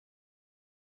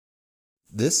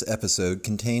This episode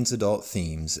contains adult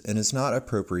themes and is not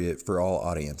appropriate for all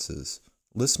audiences.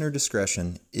 Listener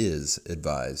discretion is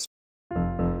advised.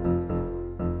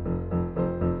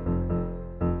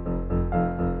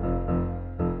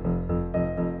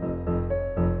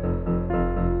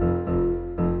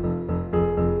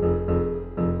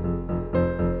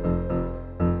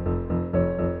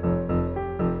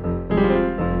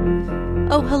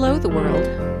 Oh, hello, the world.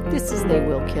 This is They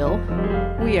Will Kill.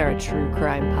 We are a true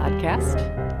crime podcast.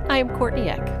 I am Courtney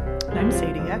Eck. And I'm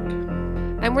Sadie Eck.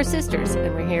 And we're sisters,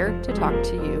 and we're here to talk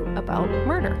to you about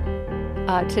murder.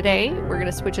 Today, we're going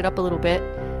to switch it up a little bit.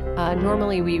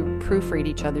 Normally, we proofread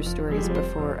each other's stories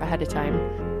ahead of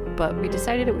time, but we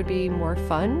decided it would be more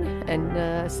fun and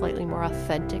a slightly more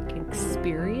authentic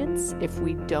experience if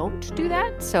we don't do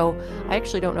that. So I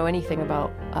actually don't know anything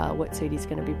about what Sadie's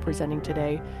going to be presenting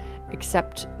today,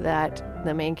 except that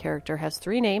the main character has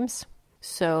 3 names.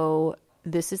 So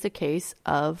this is the case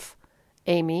of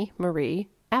Amy Marie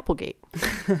Applegate.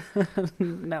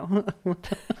 No.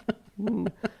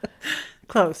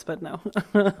 Close, but no.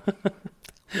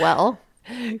 Well,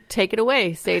 take it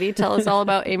away, Sadie. Tell us all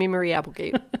about Amy Marie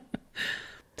Applegate.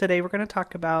 Today we're going to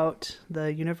talk about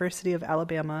the University of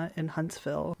Alabama in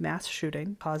Huntsville mass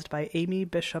shooting caused by Amy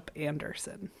Bishop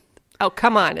Anderson. Oh,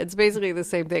 come on. It's basically the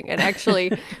same thing. And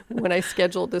actually, when I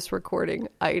scheduled this recording,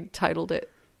 I titled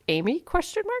it Amy ?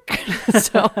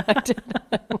 So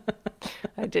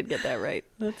I did get that right.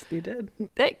 You did.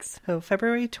 Thanks. So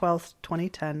February 12th,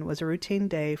 2010 was a routine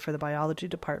day for the biology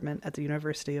department at the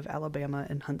University of Alabama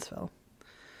in Huntsville.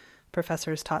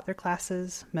 Professors taught their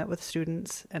classes, met with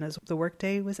students, and as the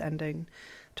workday was ending,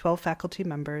 12 faculty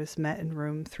members met in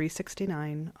room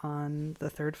 369 on the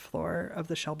 3rd floor of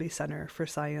the Shelby Center for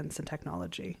Science and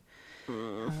Technology.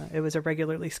 It was a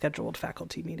regularly scheduled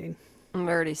faculty meeting. I'm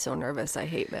already so nervous. I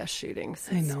hate mass shootings.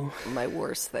 I know. It's my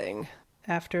worst thing.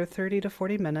 After 30 to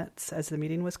 40 minutes, as the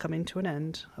meeting was coming to an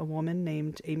end, a woman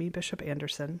named Amy Bishop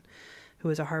Anderson, who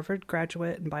was a Harvard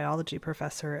graduate and biology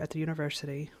professor at the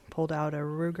university, pulled out a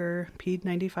Ruger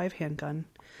P95 handgun.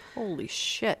 Holy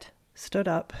shit. Stood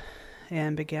up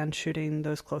and began shooting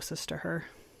those closest to her.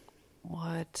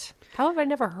 What? How have I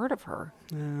never heard of her?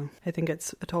 I think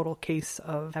it's a total case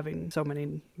of having so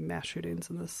many mass shootings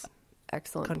in this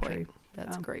Excellent country. point.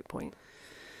 That's a great point.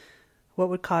 What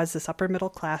would cause this upper middle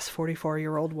class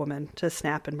 44-year-old woman to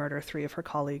snap and murder 3 of her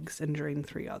colleagues, injuring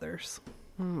 3 others?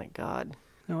 Oh my God.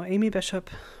 Now, Amy Bishop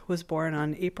was born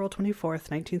on April 24th,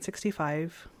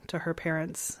 1965, to her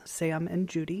parents, Sam and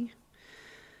Judy.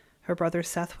 Her brother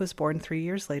Seth was born 3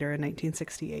 years later in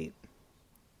 1968.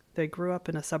 They grew up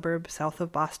in a suburb south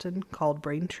of Boston called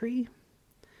Braintree.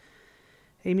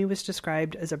 Amy was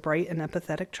described as a bright and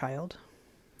empathetic child.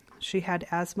 She had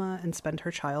asthma and spent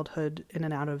her childhood in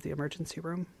and out of the emergency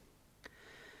room.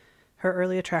 Her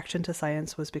early attraction to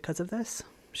science was because of this.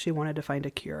 She wanted to find a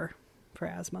cure for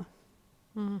asthma.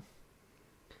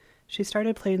 She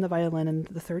started playing the violin in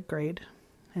the 3rd grade,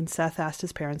 and Seth asked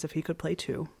his parents if he could play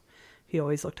too. He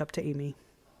always looked up to Amy.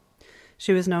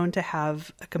 She was known to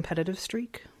have a competitive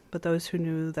streak, but those who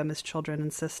knew them as children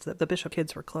insist that the Bishop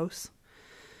kids were close.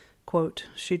 Quote,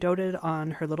 "She doted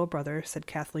on her little brother," said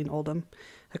Kathleen Oldham,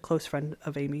 a close friend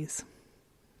of Amy's.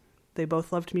 They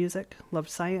both loved music,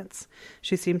 loved science.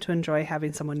 She seemed to enjoy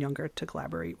having someone younger to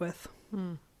collaborate with.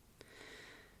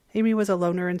 Amy was a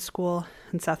loner in school,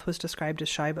 and Seth was described as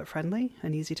shy but friendly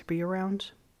and easy to be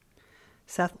around.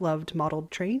 Seth loved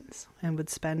modeled trains and would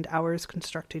spend hours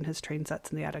constructing his train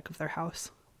sets in the attic of their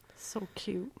house. So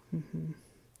cute.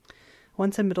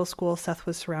 Once in middle school, Seth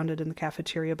was surrounded in the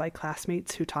cafeteria by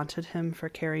classmates who taunted him for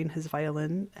carrying his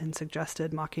violin and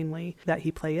suggested mockingly that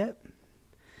he play it.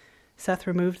 Seth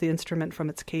removed the instrument from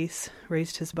its case,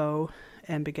 raised his bow,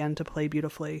 and began to play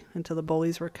beautifully until the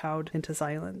bullies were cowed into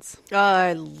silence.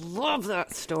 I love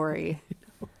that story.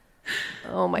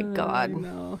 Oh my God.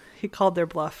 No, he called their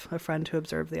bluff, a friend who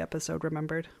observed the episode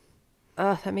remembered.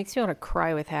 That makes me want to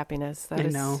cry with happiness. I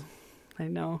know. I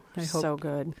hope So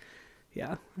good.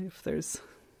 Yeah, if there's,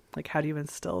 how do you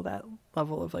instill that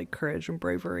level of, courage and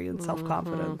bravery and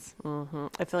self-confidence?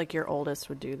 I feel like your oldest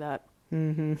would do that.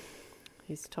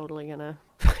 He's totally gonna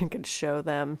fucking show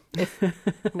them.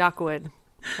 Knock wood.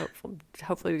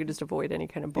 Hopefully we can just avoid any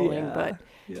kind of bullying, but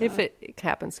if it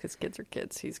happens because kids are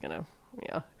kids, he's gonna,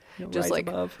 just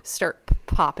above. Start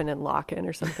popping and locking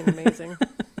or something amazing.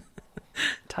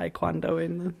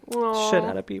 Taekwondoing the shit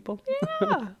out of people.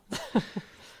 Yeah.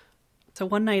 So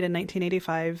one night in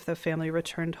 1985, the family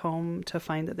returned home to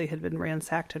find that they had been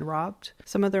ransacked and robbed.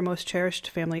 Some of their most cherished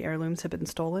family heirlooms had been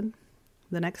stolen.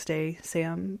 The next day,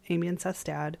 Sam, Amy, and Seth's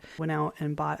dad went out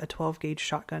and bought a 12-gauge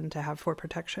shotgun to have for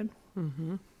protection.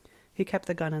 He kept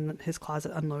the gun in his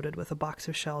closet unloaded with a box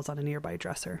of shells on a nearby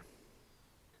dresser.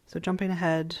 So jumping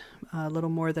ahead a little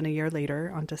more than a year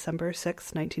later, on December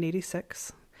 6,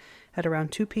 1986, at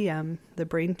around 2 p.m., the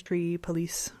Braintree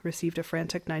police received a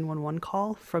frantic 911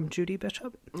 call from Judy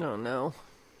Bishop. Oh, no.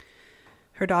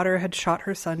 Her daughter had shot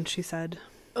her son, she said.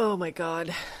 Oh, my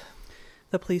God.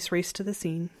 The police raced to the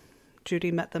scene.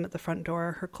 Judy met them at the front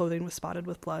door. Her clothing was spotted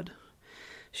with blood.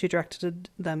 She directed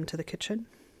them to the kitchen.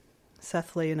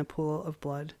 Seth lay in a pool of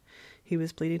blood. He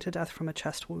was bleeding to death from a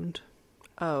chest wound.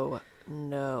 Oh,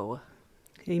 no.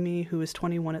 Amy, who was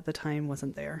 21 at the time,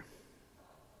 wasn't there.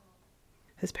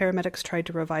 As paramedics tried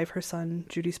to revive her son,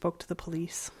 Judy spoke to the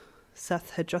police.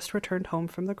 Seth had just returned home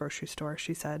from the grocery store,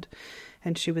 she said,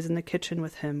 and she was in the kitchen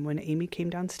with him when Amy came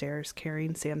downstairs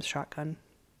carrying Sam's shotgun.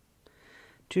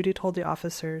 Judy told the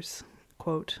officers,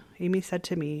 quote, Amy said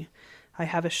to me, I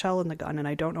have a shell in the gun and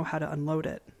I don't know how to unload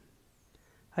it.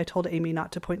 I told Amy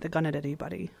not to point the gun at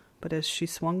anybody, but as she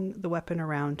swung the weapon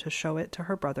around to show it to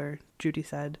her brother, Judy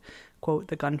said, quote,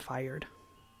 the gun fired.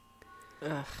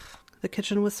 Ugh. The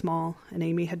kitchen was small, and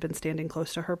Amy had been standing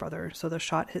close to her brother, so the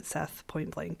shot hit Seth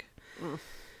point blank.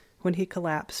 When he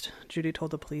collapsed, Judy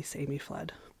told the police Amy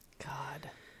fled.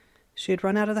 God. She had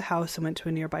run out of the house and went to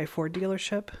a nearby Ford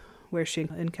dealership, where she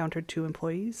encountered 2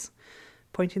 employees.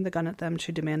 Pointing the gun at them,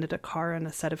 she demanded a car and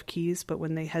a set of keys, but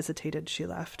when they hesitated, she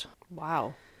left.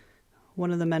 Wow.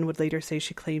 One of the men would later say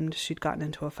she claimed she'd gotten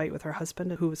into a fight with her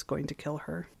husband, who was going to kill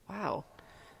her. Wow.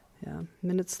 Yeah.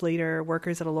 Minutes later,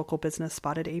 workers at a local business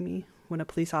spotted Amy. When a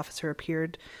police officer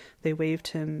appeared, they waved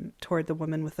him toward the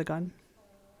woman with the gun.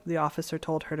 The officer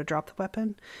told her to drop the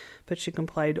weapon, but she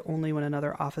complied only when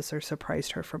another officer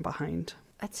surprised her from behind.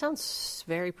 That sounds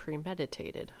very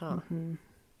premeditated, huh? Mm-hmm.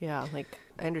 Yeah, like,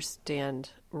 I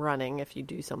understand running if you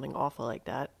do something awful like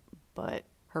that, but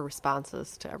her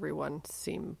responses to everyone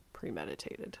seem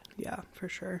premeditated. Yeah, for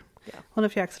sure. Yeah. Well,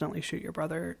 if you accidentally shoot your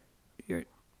brother, You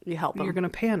help him. you're going to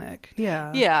panic.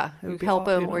 Yeah. Yeah, It would you be help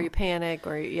all- him you know. or you panic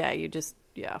or, you just,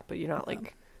 but you're not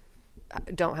like,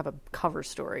 don't have a cover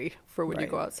story for when you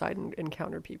Right. go outside and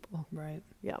encounter people. Right.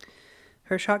 Yeah.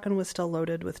 Her shotgun was still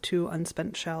loaded with 2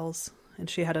 unspent shells, and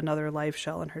she had another live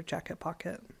shell in her jacket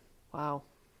pocket. Wow.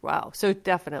 So it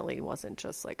definitely wasn't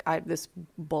just like, this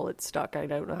bullet stuck. I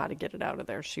don't know how to get it out of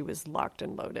there. She was locked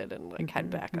and loaded and like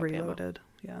had backup ammo. Reloaded.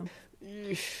 Yeah.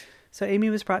 So Amy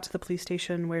was brought to the police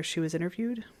station where she was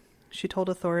interviewed. She told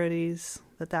authorities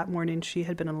that morning she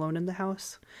had been alone in the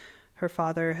house. Her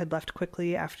father had left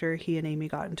quickly after he and Amy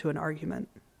got into an argument.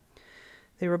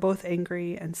 They were both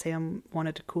angry, and Sam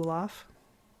wanted to cool off.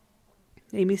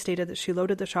 Amy stated that she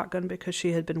loaded the shotgun because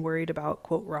she had been worried about,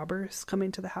 quote, robbers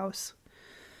coming to the house.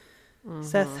 Mm-hmm.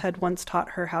 Seth had once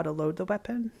taught her how to load the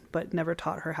weapon, but never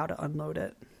taught her how to unload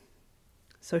it.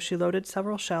 So she loaded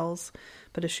several shells,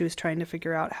 but as she was trying to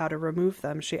figure out how to remove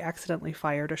them, she accidentally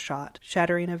fired a shot,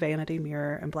 shattering a vanity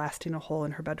mirror and blasting a hole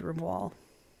in her bedroom wall.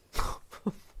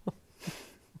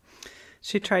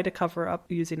 She tried to cover up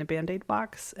using a Band-Aid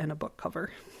box and a book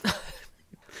cover.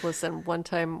 Listen, one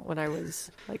time when I was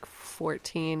like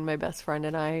 14, my best friend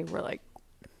and I were like,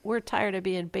 we're tired of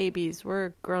being babies.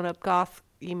 We're grown-up goth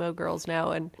emo girls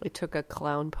now. And I took a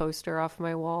clown poster off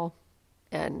my wall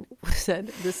and said,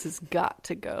 this has got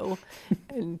to go,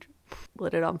 and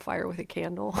lit it on fire with a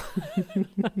candle.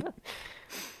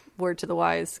 Word to the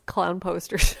wise, clown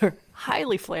posters are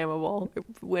highly flammable. It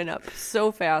went up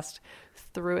so fast,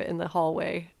 threw it in the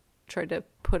hallway, tried to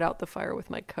put out the fire with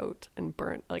my coat, and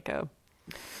burnt like a,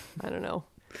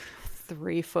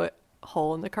 3-foot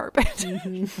hole in the carpet.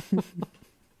 Mm-hmm.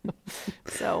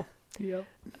 So, yep.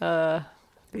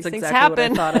 These That's things exactly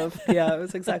happen. what I thought of. Yeah, it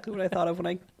was exactly what I thought of when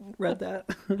I read that.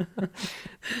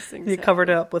 These things You covered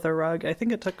it up with a rug. I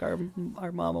think it took our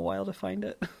mom a while to find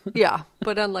it. Yeah,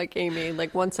 but unlike Amy,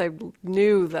 like once I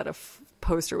knew that a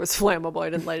poster was flammable, I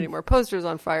didn't light any more posters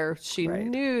on fire. She Right.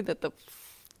 knew that the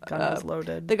Gun was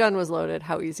loaded. The gun was loaded,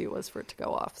 how easy it was for it to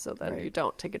go off. So then Right. you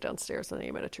don't take it downstairs and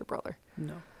aim it at your brother.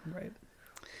 No, right.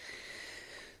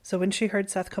 So when she heard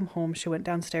Seth come home, she went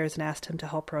downstairs and asked him to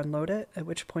help her unload it, at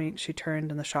which point she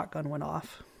turned and the shotgun went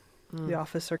off. The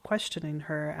officer questioning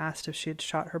her asked if she had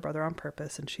shot her brother on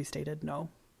purpose, and she stated no.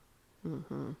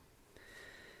 Mm-hmm.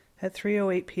 At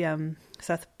 3:08 p.m.,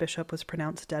 Seth Bishop was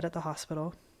pronounced dead at the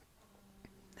hospital.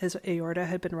 His aorta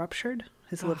had been ruptured.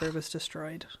 His liver was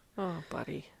destroyed. Oh,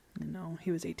 buddy. No,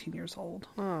 he was 18 years old.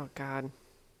 Oh, God.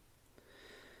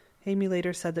 Amy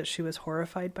later said that she was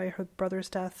horrified by her brother's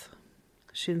death.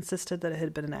 She insisted that it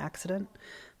had been an accident,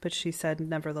 but she said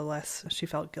nevertheless she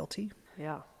felt guilty.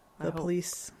 Yeah. The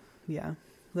police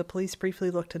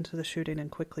briefly looked into the shooting and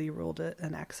quickly ruled it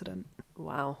an accident.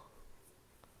 Wow.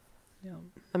 Yeah.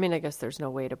 I mean, I guess there's no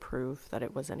way to prove that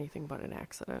it was anything but an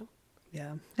accident.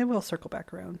 Yeah. And we'll circle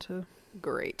back around to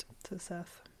Great.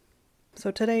 Seth.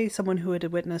 So today, someone who had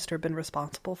witnessed or been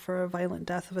responsible for a violent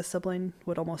death of a sibling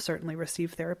would almost certainly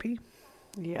receive therapy.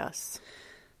 Yes.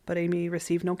 But Amy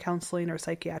received no counseling or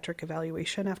psychiatric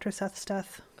evaluation after Seth's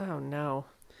death. Oh, no.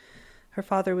 Her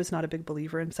father was not a big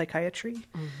believer in psychiatry,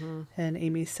 and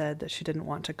Amy said that she didn't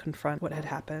want to confront what had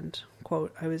happened.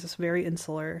 Quote, I was just very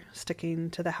insular, sticking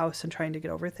to the house and trying to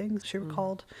get over things, she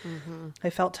recalled. I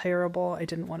felt terrible. I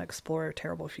didn't want to explore a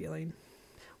terrible feeling.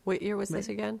 What year was this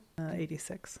again?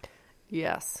 86.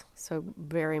 Yes. So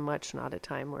very much not a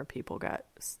time where people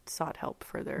sought help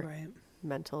for their Right.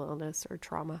 mental illness or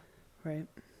trauma. Right.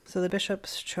 So the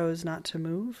Bishops chose not to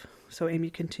move, so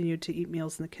Amy continued to eat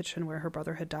meals in the kitchen where her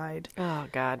brother had died Oh,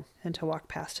 God. and to walk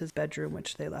past his bedroom,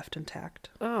 which they left intact.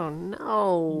 Oh,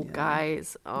 no,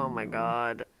 guys. Oh, my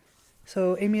God.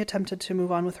 So Amy attempted to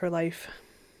move on with her life.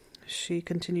 She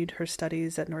continued her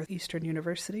studies at Northeastern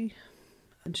University,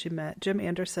 and she met Jim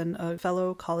Anderson, a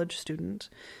fellow college student.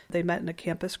 They met in a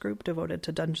campus group devoted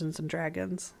to Dungeons and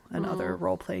Dragons and other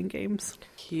role-playing games.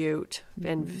 Cute.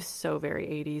 And so very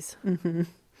 80s.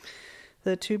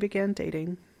 The two began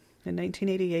dating. In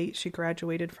 1988, she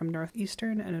graduated from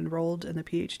Northeastern and enrolled in the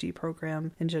PhD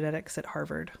program in genetics at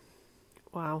Harvard.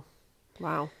 Wow.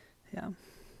 Wow. Yeah.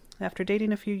 After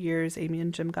dating a few years, Amy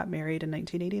and Jim got married in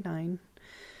 1989.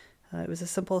 It was a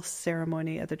simple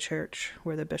ceremony at the church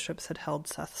where the Bishops had held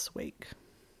Seth's wake.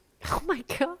 Oh, my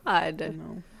God.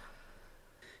 No.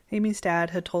 Amy's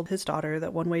dad had told his daughter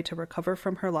that one way to recover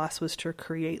from her loss was to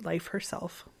create life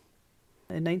herself.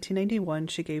 In 1991,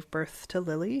 she gave birth to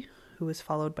Lily, who was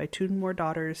followed by two more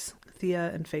daughters, Thea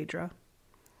and Phaedra.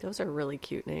 Those are really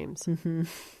cute names.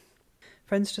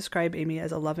 Friends describe Amy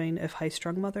as a loving, if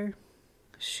high-strung mother.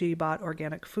 She bought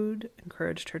organic food,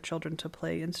 encouraged her children to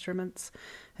play instruments,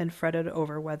 and fretted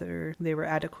over whether they were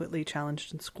adequately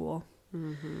challenged in school.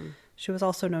 She was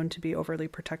also known to be overly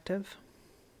protective.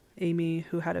 Amy,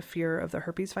 who had a fear of the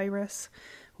herpes virus,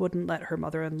 wouldn't let her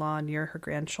mother-in-law near her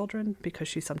grandchildren because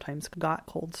she sometimes got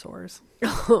cold sores.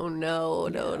 Oh, no,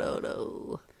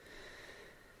 no.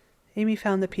 Amy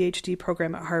found the PhD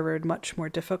program at Harvard much more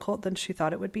difficult than she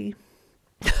thought it would be.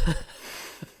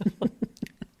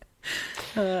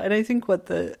 And I think what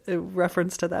the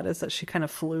reference to that is that she kind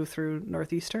of flew through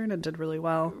Northeastern and did really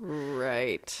well.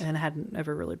 Right. And hadn't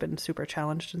ever really been super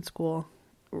challenged in school.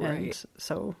 Right. And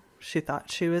so she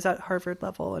thought she was at Harvard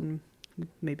level and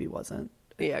maybe wasn't.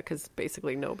 Yeah, because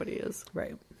basically nobody is.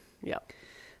 Right. Yeah.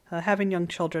 Having young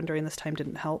children during this time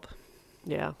didn't help.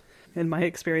 Yeah. In my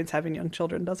experience, having young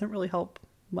children doesn't really help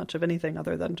much of anything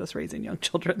other than just raising young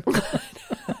children.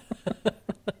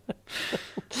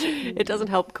 It doesn't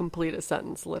help complete a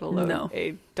sentence, let alone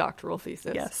a doctoral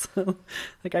thesis. Yes.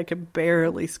 Like I could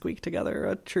barely squeak together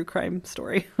a true crime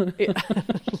story. Yeah.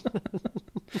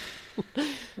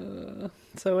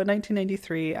 So in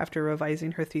 1993, after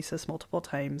revising her thesis multiple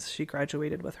times, she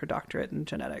graduated with her doctorate in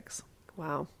genetics.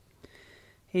 Wow.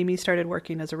 Amy started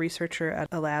working as a researcher at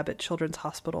a lab at Children's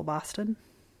Hospital Boston.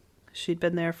 She'd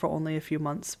been there for only a few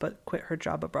months, but quit her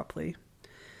job abruptly.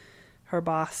 Her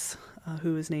boss,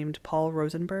 who was named Paul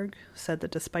Rosenberg, said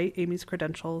that despite Amy's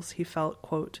credentials, he felt,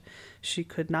 quote, she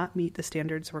could not meet the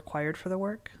standards required for the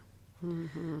work.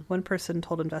 One person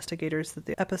told investigators that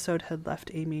the episode had left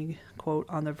Amy, quote,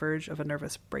 on the verge of a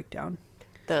nervous breakdown.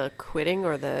 The quitting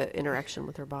or the interaction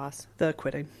with her boss? The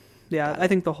quitting. Yeah, I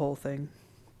think the whole thing.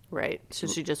 Right. So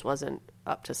she just wasn't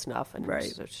up to snuff, and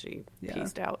so she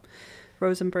pieced out.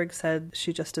 Rosenberg said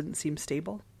she just didn't seem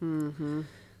stable.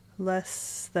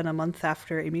 Less than a month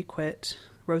after Amy quit,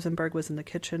 Rosenberg was in the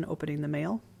kitchen opening the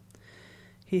mail.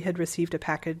 He had received a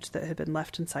package that had been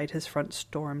left inside his front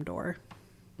storm door.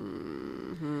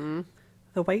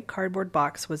 The white cardboard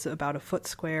box was about a foot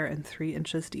square and 3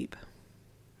 inches deep.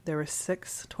 There were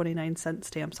 6 29-cent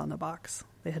stamps on the box.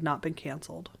 They had not been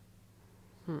canceled.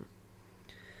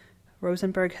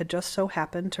 Rosenberg had just so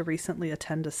happened to recently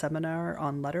attend a seminar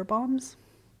on letter bombs.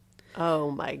 Oh,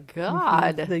 my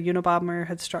God. The Unabomber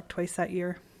had struck twice that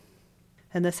year.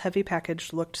 And this heavy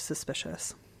package looked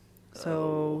suspicious.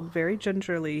 So very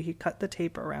gingerly, he cut the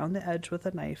tape around the edge with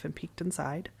a knife and peeked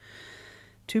inside.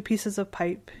 2 pieces of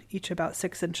pipe, each about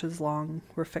 6 inches long,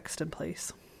 were fixed in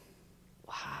place.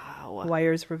 Wow.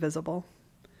 Wires were visible.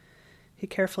 He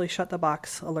carefully shut the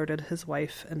box, alerted his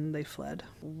wife, and they fled.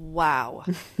 Wow.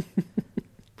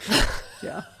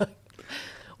 Yeah.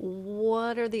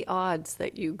 What are the odds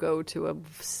that you go to a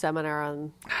seminar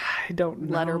on I don't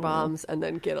know. letter bombs and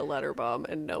then get a letter bomb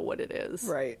and know what it is?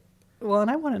 Right. Well,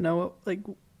 and I want to know, like,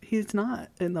 he's not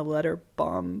in the letter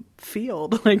bomb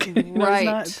field. Like, you know, Right.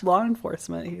 he's not law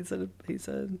enforcement. He's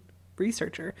a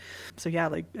researcher. So yeah,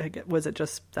 like, was it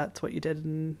just that's what you did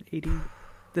in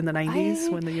the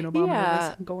 90s when the Unabomber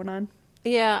was going on?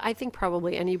 Yeah, I think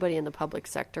probably anybody in the public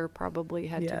sector probably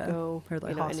had to go. Or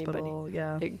the hospital,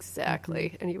 anybody,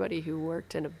 exactly. Anybody who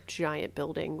worked in a giant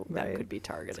building that could be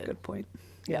targeted. That's a good point.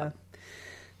 Yeah.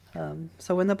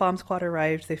 So when the bomb squad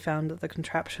arrived, they found that the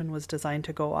contraption was designed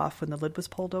to go off when the lid was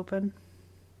pulled open.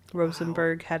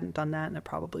 Rosenberg hadn't done that, and it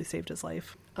probably saved his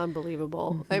life.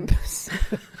 Unbelievable. I'm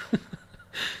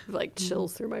like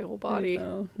chills through my whole body.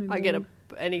 I get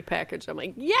any package, I'm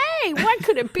like, yay, what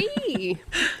could it be?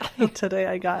 Today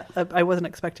I wasn't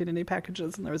expecting any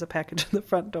packages, and there was a package in the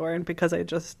front door, and because I had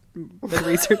just been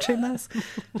researching this,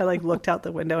 I like looked out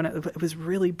the window, and it was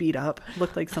really beat up. It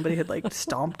looked like somebody had like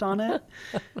stomped on it.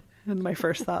 And my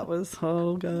first thought was,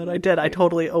 oh God, I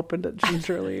totally opened it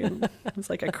gingerly, and it was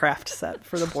like a craft set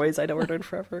for the boys I'd ordered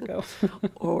forever ago.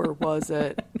 Or was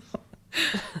it?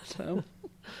 So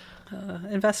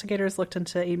investigators looked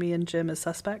into Amy and Jim as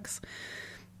suspects.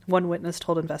 One witness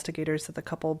told investigators that the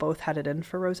couple both had it in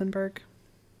for Rosenberg.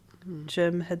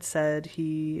 Jim had said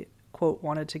he, quote,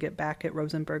 wanted to get back at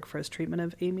Rosenberg for his treatment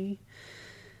of Amy.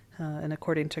 And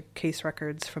according to case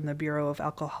records from the Bureau of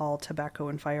Alcohol, Tobacco,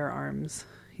 and Firearms,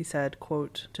 he said,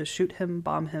 quote, to shoot him,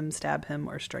 bomb him, stab him,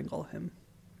 or strangle him.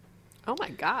 Oh my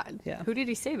God. Yeah. Who did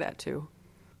he say that to?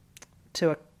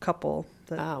 To a couple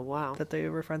that, that they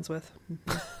were friends with.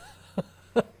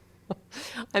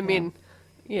 I mean,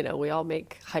 you know, we all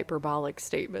make hyperbolic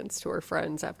statements to our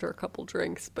friends after a couple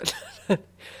drinks, but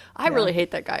I really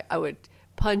hate that guy. I would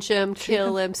punch him,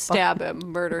 kill him, stab him,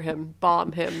 murder him,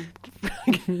 bomb him,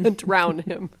 drown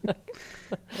him.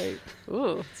 Right.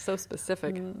 Ooh, so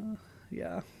specific.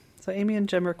 Yeah. So Amy and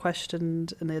Jim were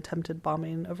questioned in the attempted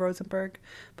bombing of Rosenberg,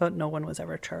 but no one was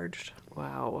ever charged.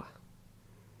 Wow.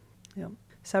 Yep.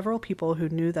 Several people who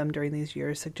knew them during these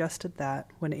years suggested that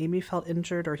when Amy felt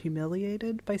injured or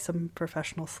humiliated by some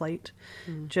professional slight,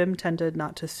 Jim tended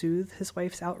not to soothe his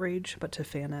wife's outrage, but to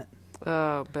fan it.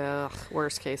 Oh,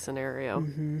 worst case scenario.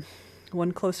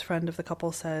 One close friend of the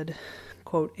couple said,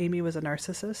 quote, Amy was a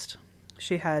narcissist.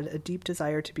 She had a deep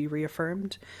desire to be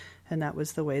reaffirmed, and that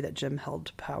was the way that Jim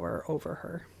held power over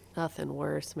her. Nothing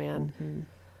worse, man.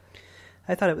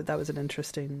 I thought that was an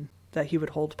interesting, that he would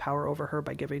hold power over her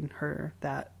by giving her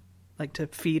that, like, to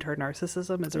feed her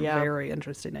narcissism is a very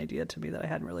interesting idea to me that I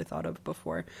hadn't really thought of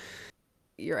before.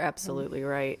 You're absolutely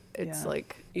right. It's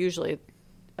like usually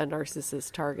a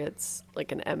narcissist targets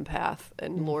like an empath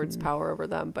and lords power over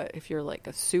them. But if you're like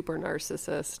a super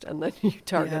narcissist and then you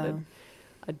target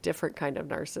a different kind of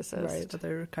narcissist. Right, but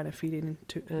they're kind of feeding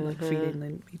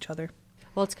each other.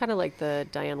 Well, it's kind of like the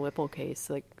Diane Whipple case,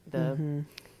 like that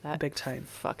big time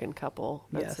fucking couple.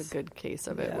 That's a good case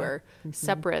of it where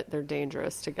separate, they're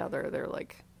dangerous. Together, they're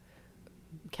like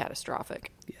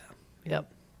catastrophic. Yeah.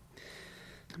 Yep.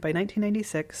 By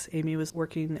 1996, Amy was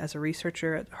working as a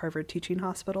researcher at Harvard Teaching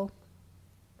Hospital.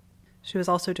 She was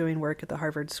also doing work at the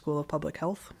Harvard School of Public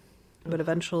Health, but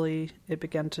eventually it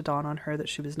began to dawn on her that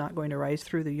she was not going to rise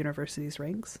through the university's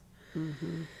ranks.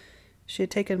 She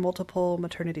had taken multiple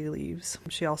maternity leaves.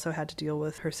 She also had to deal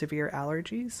with her severe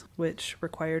allergies, which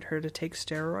required her to take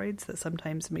steroids that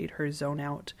sometimes made her zone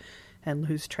out and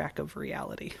lose track of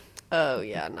reality. Oh,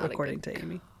 yeah. According to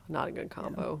Amy. Not a good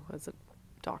combo as a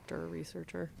doctor or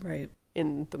researcher. Right.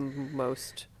 In the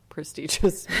most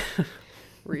prestigious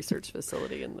research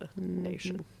facility in the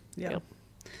nation. Yeah.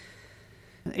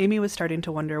 Amy was starting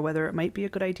to wonder whether it might be a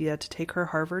good idea to take her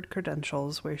Harvard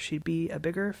credentials where she'd be a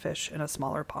bigger fish in a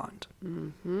smaller pond.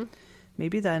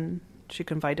 Maybe then, she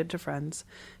confided to friends,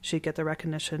 she'd get the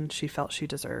recognition she felt she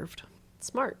deserved.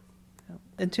 Smart.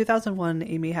 In 2001,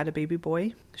 Amy had a baby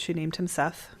boy. She named him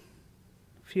Seth.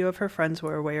 Few of her friends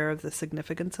were aware of the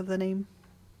significance of the name.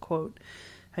 Quote,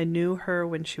 I knew her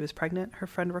when she was pregnant, her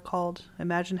friend recalled.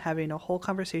 Imagine having a whole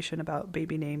conversation about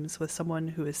baby names with someone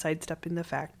who is sidestepping the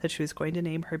fact that she was going to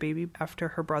name her baby after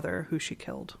her brother, who she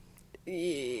killed.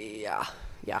 Yeah.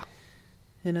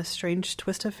 In a strange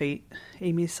twist of fate,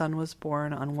 Amy's son was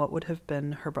born on what would have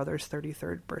been her brother's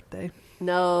 33rd birthday.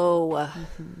 No.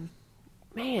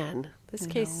 Man, this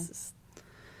case is...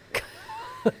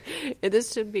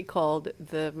 This should be called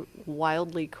the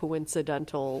wildly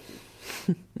coincidental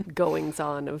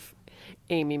goings-on of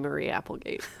Amy Marie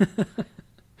Applegate.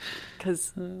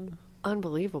 Because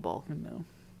unbelievable. I know.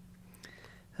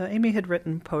 Amy had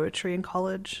written poetry in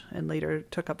college and later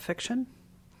took up fiction.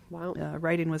 Wow.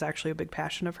 Writing was actually a big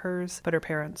passion of hers, but her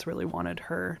parents really wanted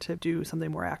her to do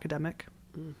something more academic.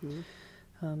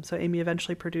 So Amy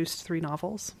eventually produced 3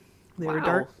 novels. They were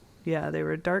dark. Yeah, they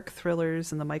were dark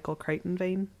thrillers in the Michael Crichton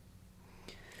vein.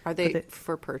 Are they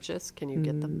for purchase? Can you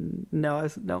get them? No,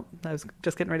 I was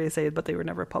just getting ready to say it, but they were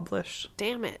never published.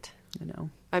 Damn it. You know.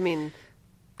 I mean,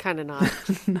 kind of not.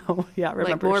 No, yeah,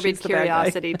 remember, like morbid she's the bad guy.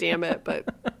 curiosity, damn it. But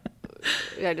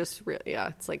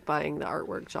it's like buying the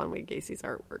artwork, John Wayne Gacy's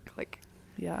artwork. Like,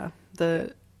 yeah,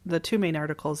 the two main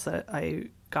articles that I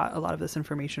got a lot of this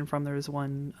information from, there was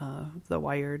one,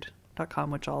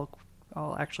 thewired.com, which I'll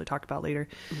actually talk about later.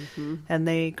 Mm-hmm. And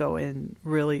they go in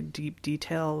really deep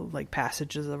detail, like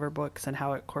passages of her books and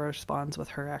how it corresponds with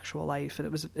her actual life.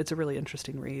 And it's a really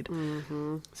interesting read.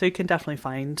 Mm-hmm. So you can definitely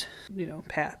find,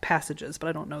 passages, but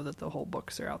I don't know that the whole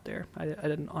books are out there. I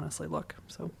didn't honestly look.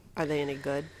 So are they any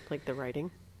good? Like the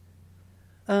writing?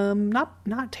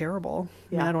 Not terrible.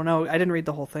 Yeah. I mean, I don't know. I didn't read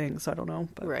the whole thing, so I don't know.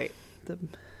 But right.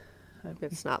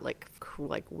 It's not like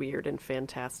weird and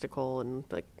fantastical and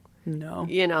like, no.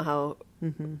 You know how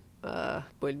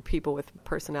when people with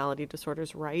personality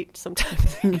disorders write,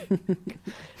 sometimes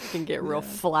can get real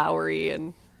flowery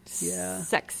and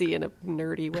sexy in a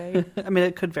nerdy way. I mean,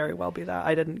 it could very well be that.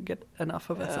 I didn't get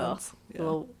enough of a sense. Yeah.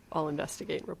 Well, I'll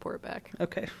investigate and report back.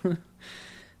 Okay.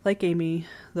 Like Amy,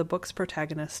 the book's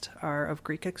protagonists are of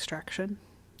Greek extraction.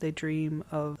 They dream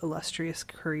of illustrious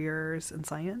careers in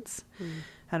science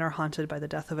and are haunted by the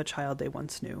death of a child they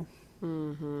once knew.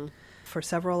 Mm-hmm. For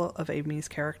several of Amy's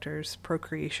characters,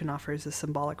 procreation offers a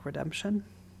symbolic redemption.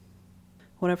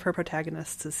 One of her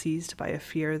protagonists is seized by a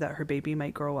fear that her baby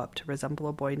might grow up to resemble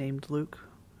a boy named Luke,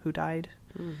 who died.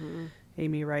 Mm-hmm.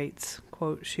 Amy writes,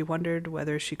 quote, "She wondered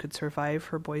whether she could survive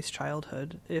her boy's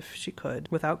childhood, if she could,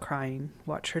 without crying,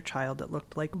 watch her child that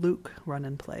looked like Luke run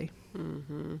and play."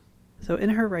 Mm-hmm. So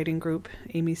in her writing group,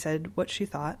 Amy said what she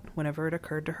thought whenever it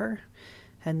occurred to her,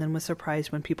 and then was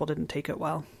surprised when people didn't take it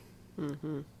well.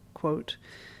 Mm-hmm. Quote,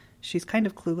 "She's kind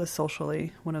of clueless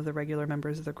socially," one of the regular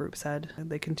members of the group said. And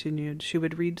they continued, "She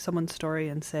would read someone's story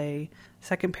and say,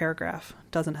 'Second paragraph,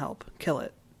 doesn't help, kill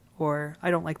it.' Or,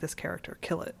 'I don't like this character,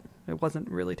 kill it.' It wasn't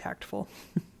really tactful."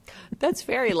 That's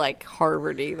very like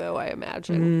Harvard-y, though, I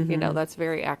imagine. Mm-hmm. That's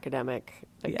very academic.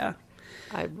 Like, yeah.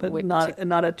 But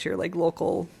not at your like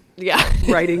local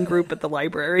writing group at the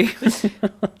library.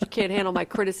 You can't handle my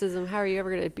criticism. How are you ever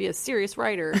going to be a serious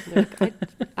writer? Like,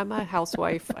 I'm a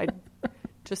housewife. I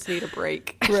just need a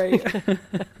break. Right.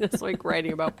 It's like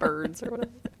writing about birds or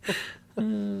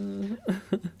whatever.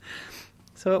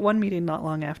 So at one meeting not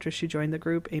long after she joined the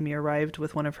group, Amy arrived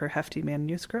with one of her hefty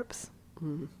manuscripts.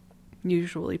 Mm.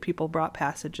 Usually people brought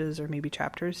passages or maybe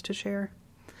chapters to share.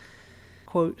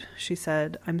 Quote, she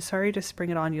said, "I'm sorry to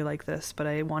spring it on you like this, but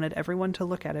I wanted everyone to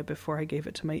look at it before I gave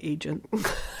it to my agent."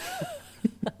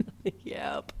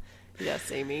 Yep.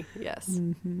 Yes, Amy. Yes.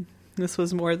 Mm-hmm. This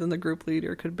was more than the group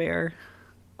leader could bear.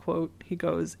 Quote, he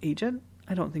goes, "Agent?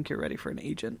 I don't think you're ready for an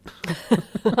agent."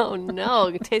 Oh,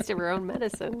 no. Taste of your own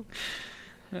medicine.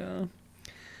 Yeah.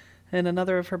 In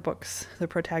another of her books, the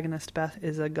protagonist, Beth,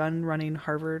 is a gun-running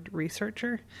Harvard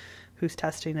researcher who's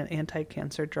testing an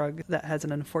anti-cancer drug that has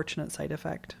an unfortunate side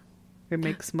effect. It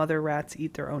makes mother rats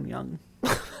eat their own young.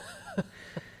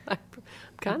 I'm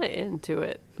kind of into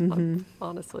it,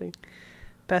 honestly.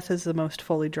 Beth is the most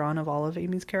fully drawn of all of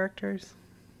Amy's characters.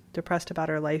 Depressed about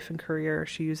her life and career,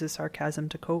 she uses sarcasm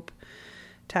to cope,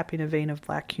 tapping a vein of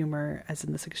black humor, as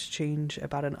in this exchange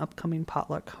about an upcoming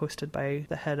potluck hosted by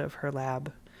the head of her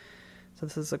lab. So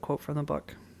this is a quote from the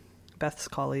book. Beth's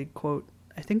colleague, quote,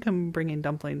 "I think I'm bringing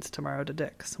dumplings tomorrow to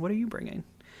Dick's. What are you bringing?"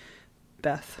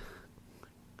 Beth,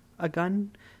 "A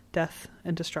gun, death,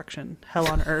 and destruction. Hell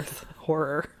on earth.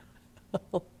 Horror."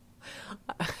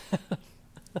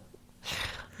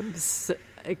 I'm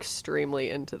extremely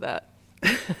into that.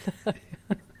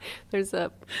 There's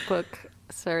a book.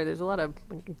 Sorry, there's a lot of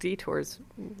detours.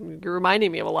 You're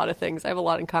reminding me of a lot of things. I have a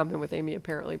lot in common with Amy,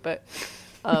 apparently. But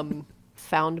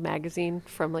Found magazine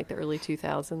from like the early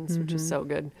 2000s, which is so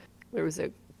good. There was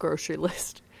a grocery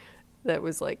list that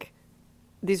was like,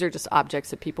 these are just objects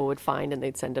that people would find and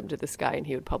they'd send them to this guy and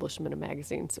he would publish them in a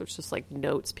magazine. So it's just like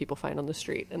notes people find on the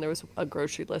street. And there was a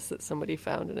grocery list that somebody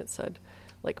found and it said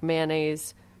like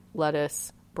mayonnaise,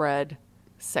 lettuce, bread,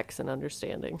 sex and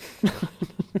understanding.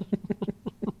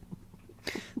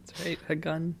 That's right. A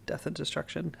gun, death and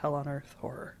destruction, hell on earth,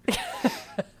 horror.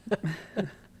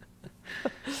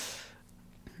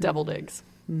 Deviled eggs.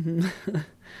 Mm-hmm.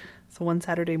 So one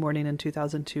Saturday morning in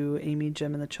 2002, Amy,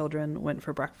 Jim, and the children went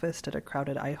for breakfast at a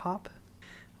crowded IHOP.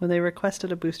 When they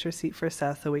requested a booster seat for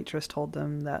Seth, the waitress told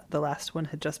them that the last one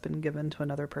had just been given to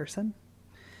another person.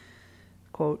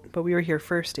 Quote, "But we were here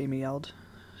first," Amy yelled.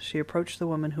 She approached the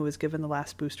woman who was given the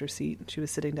last booster seat. She was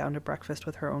sitting down to breakfast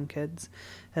with her own kids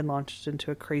and launched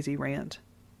into a crazy rant.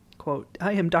 Quote,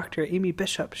 "I am Dr. Amy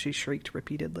Bishop," she shrieked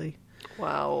repeatedly.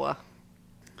 Wow.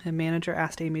 A manager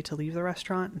asked Amy to leave the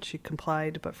restaurant, and she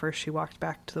complied, but first she walked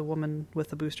back to the woman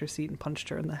with the booster seat and punched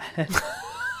her in the head.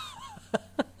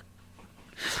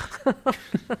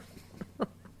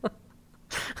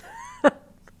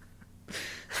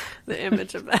 The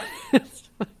image of that is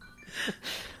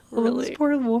really... This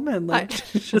poor woman, like,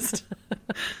 she just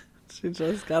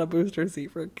got a booster seat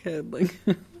for a kid, like...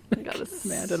 got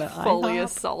mad at fully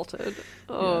assaulted.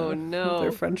 Oh, no.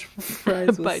 Their French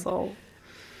fries By with salt.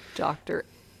 Dr.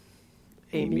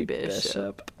 Amy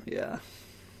Bishop. Yeah.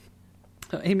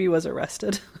 So Amy was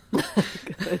arrested.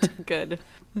 Good.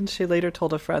 And she later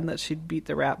told a friend that she'd beat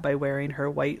the rap by wearing her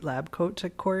white lab coat to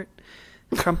court,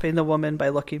 trumping the woman by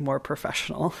looking more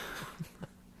professional.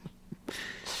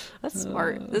 That's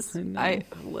smart. Listen,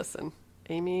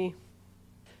 Amy,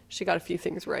 she got a few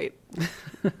things right.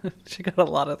 She got a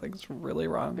lot of things really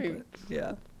wrong. But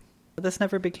yeah. This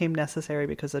never became necessary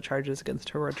because the charges against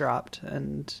her were dropped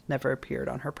and never appeared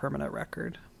on her permanent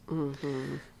record.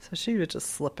 Mm-hmm. So she was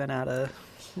just slipping out of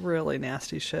really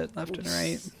nasty shit left and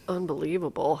right.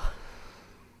 Unbelievable.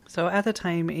 So at the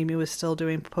time, Amy was still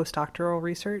doing postdoctoral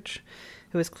research.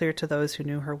 It was clear to those who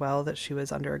knew her well that she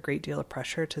was under a great deal of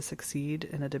pressure to succeed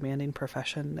in a demanding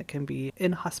profession that can be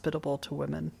inhospitable to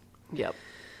women. Yep.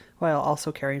 While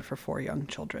also caring for 4 young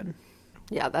children.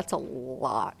 Yeah, that's a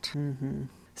lot. Mm-hmm.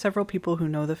 Several people who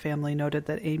know the family noted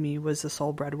that Amy was the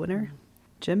sole breadwinner.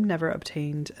 Jim never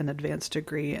obtained an advanced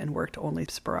degree and worked only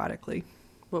sporadically.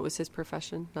 What was his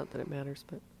profession? Not that it matters,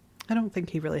 but... I don't think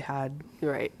he really had.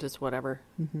 Right, just whatever.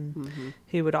 Mm-hmm. Mm-hmm.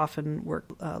 He would often work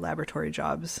laboratory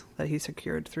jobs that he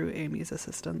secured through Amy's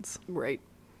assistance. Right.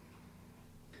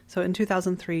 So in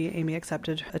 2003, Amy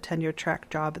accepted a tenure-track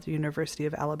job at the University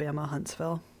of Alabama,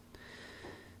 Huntsville.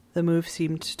 The move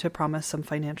seemed to promise some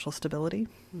financial stability.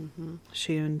 Mm-hmm.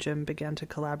 She and Jim began to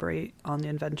collaborate on the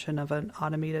invention of an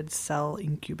automated cell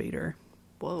incubator.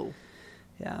 Whoa.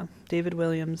 Yeah. David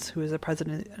Williams, who is the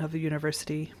president of the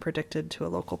university, predicted to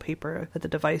a local paper that the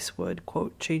device would,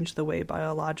 quote, change the way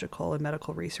biological and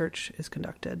medical research is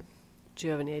conducted. Do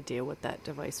you have any idea what that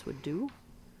device would do?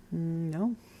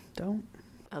 No, don't.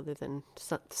 Other than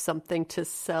something to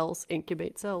cells,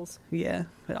 incubate cells. Yeah,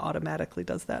 it automatically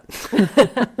does that.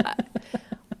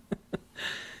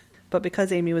 But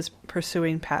because Amy was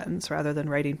pursuing patents rather than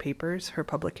writing papers, her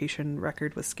publication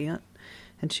record was scant,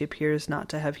 and she appears not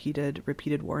to have heeded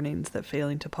repeated warnings that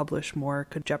failing to publish more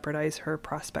could jeopardize her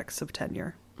prospects of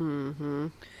tenure. Mm-hmm.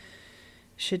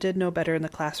 She did know better in the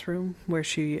classroom, where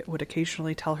she would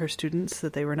occasionally tell her students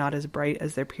that they were not as bright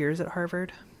as their peers at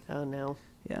Harvard. Oh, no.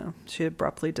 Yeah, she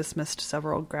abruptly dismissed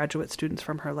several graduate students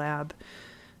from her lab,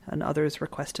 and others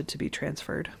requested to be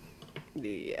transferred.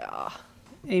 Yeah.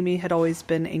 Amy had always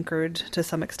been anchored to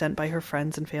some extent by her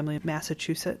friends and family in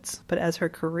Massachusetts, but as her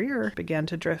career began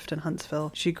to drift in Huntsville,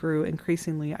 she grew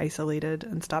increasingly isolated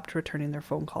and stopped returning their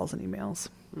phone calls and emails.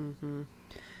 Mm-hmm.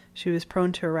 She was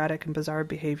prone to erratic and bizarre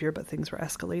behavior, but things were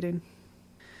escalating.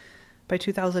 By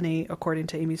 2008, according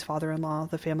to Amy's father-in-law,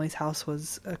 the family's house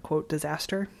was a, quote,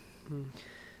 disaster. Mm.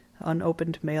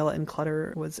 Unopened mail and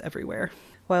clutter was everywhere.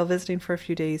 While visiting for a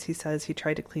few days, he says he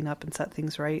tried to clean up and set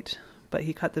things right, but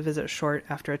he cut the visit short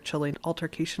after a chilling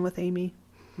altercation with Amy.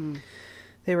 Mm.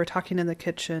 They were talking in the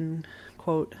kitchen,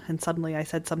 quote, and suddenly I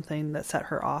said something that set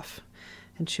her off,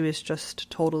 and she was just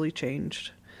totally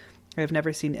changed. I have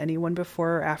never seen anyone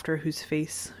before or after whose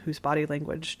face, whose body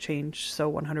language changed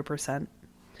so 100%.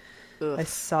 Ugh. I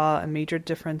saw a major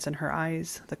difference in her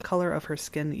eyes. The color of her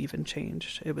skin even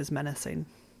changed. It was menacing.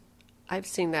 I've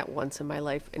seen that once in my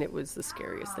life, and it was the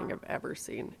scariest thing I've ever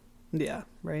seen. Yeah,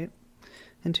 right?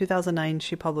 In 2009,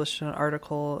 she published an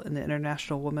article in the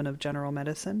International Woman of General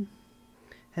Medicine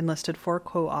and listed 4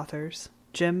 co-authors,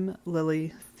 Jim,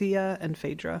 Lily, Thea, and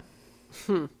Phaedra.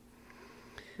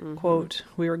 Mm-hmm. Quote,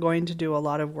 we were going to do a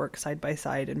lot of work side by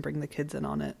side and bring the kids in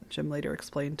on it, Jim later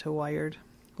explained to Wired,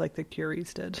 like the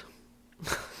Curies did.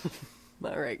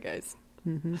 All right, guys.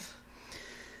 Mm-hmm.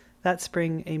 That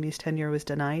spring, Amy's tenure was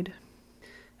denied.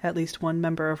 At least one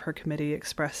member of her committee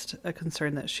expressed a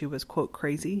concern that she was, quote,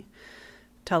 crazy,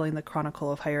 telling the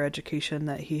Chronicle of Higher Education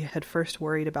that he had first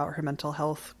worried about her mental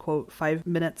health, quote, 5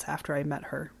 minutes after I met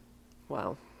her.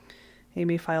 Wow.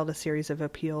 Amy filed a series of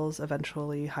appeals,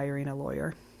 eventually hiring a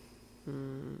lawyer.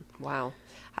 Wow.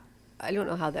 I don't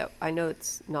know how that... I know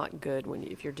it's not good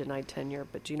if you're denied tenure,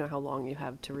 but do you know how long you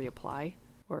have to reapply?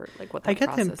 Or like what that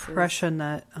process is? I get the impression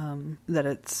that that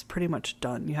it's pretty much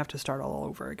done. You have to start all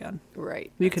over again. Right.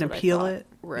 You can appeal it.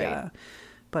 Right. Yeah.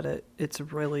 but it's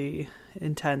really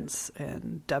intense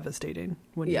and devastating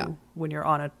when you're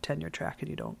on a tenure track and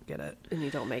you don't get it. And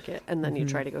you don't make it. And then you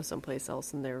try to go someplace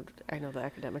else, and I know the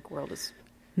academic world is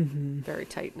very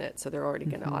tight-knit, so they're already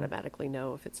going to automatically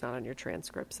know if it's not on your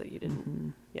transcripts that you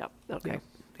didn't. Yep. Okay.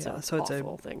 Yeah. So it's an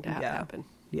awful thing to have happen.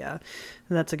 Yeah.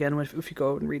 And that's, again, if you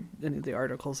go and read any of the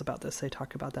articles about this, they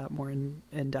talk about that more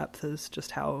in depth, as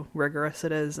just how rigorous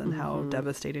it is and how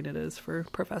devastating it is for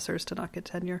professors to not get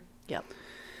tenure. Yep.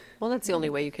 Well, that's the only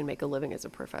way you can make a living as a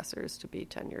professor, is to be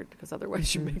tenured, because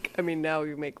otherwise now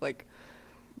you make like,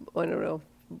 I don't know,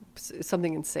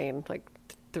 something insane, like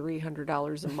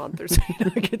 $300 a month or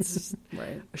something. Like, it's just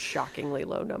a shockingly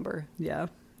low number. Yeah.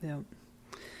 Yeah.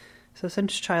 So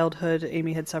since childhood,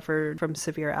 Amy had suffered from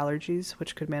severe allergies,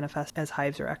 which could manifest as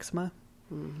hives or eczema.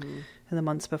 In the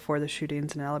months before the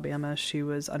shootings in Alabama, she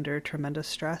was under tremendous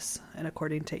stress, and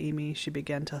according to Amy, she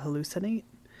began to hallucinate.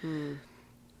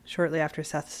 Shortly after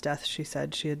Seth's death, she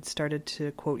said she had started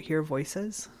to, quote, hear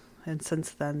voices, and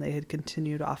since then they had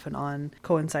continued off and on,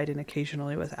 coinciding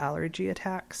occasionally with allergy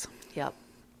attacks. Yep.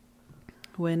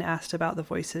 When asked about the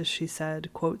voices, she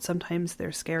said, quote, sometimes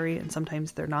they're scary and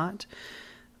sometimes they're not,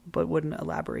 but wouldn't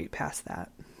elaborate past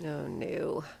that. Oh,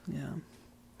 no. Yeah.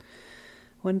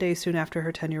 One day, soon after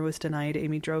her tenure was denied,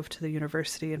 Amy drove to the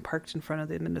university and parked in front of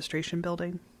the administration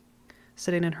building.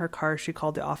 Sitting in her car, she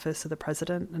called the office of the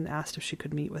president and asked if she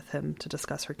could meet with him to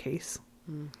discuss her case.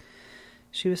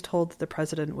 She was told that the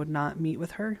president would not meet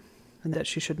with her and that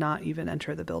she should not even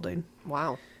enter the building.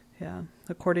 Wow. Yeah.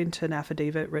 According to an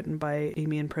affidavit written by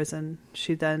Amy in prison,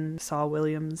 she then saw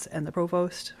Williams and the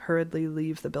provost hurriedly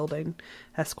leave the building,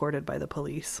 escorted by the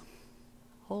police.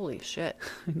 Holy shit.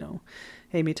 I know.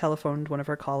 Amy telephoned one of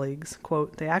her colleagues.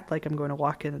 Quote, they act like I'm going to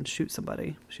walk in and shoot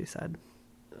somebody, she said.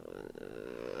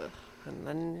 And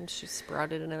then she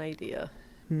sprouted an idea.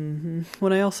 When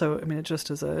it just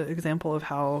is an example of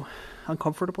how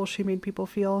uncomfortable she made people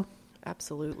feel.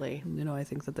 Absolutely. I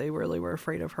think that they really were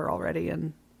afraid of her already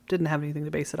and didn't have anything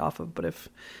to base it off of. But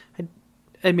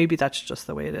and maybe that's just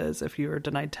the way it is. If you were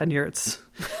denied tenure, it's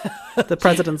the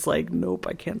president's like, nope,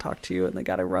 I can't talk to you, and they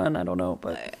got to run. I don't know,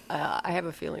 but I have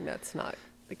a feeling that's not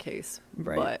the case.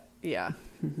 Right. But yeah,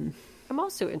 I'm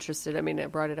also interested. I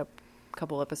brought it up a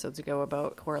couple episodes ago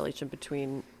about correlation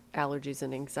between allergies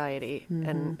and anxiety,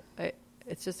 and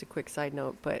it's just a quick side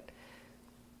note, but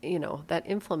that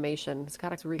inflammation has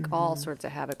got to wreak all sorts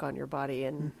of havoc on your body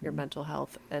and your mental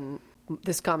health. And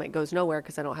this comment goes nowhere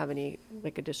because I don't have any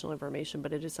additional information,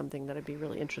 but it is something that I'd be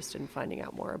really interested in finding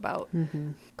out more about.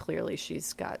 Clearly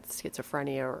she's got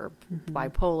schizophrenia or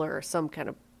bipolar or some kind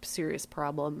of serious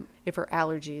problem. If her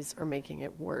allergies are making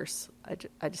it worse,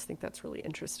 I just think that's really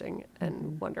interesting,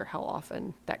 and wonder how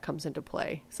often that comes into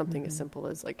play. Something as simple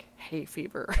as like hay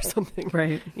fever or something.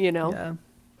 Right. Yeah.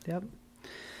 Yep.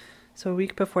 So a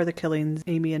week before the killings,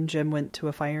 Amy and Jim went to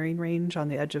a firing range on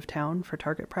the edge of town for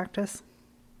target practice.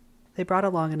 They brought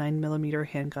along a 9mm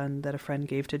handgun that a friend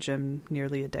gave to Jim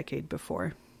nearly a decade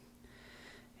before.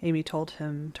 Amy told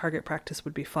him target practice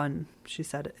would be fun. She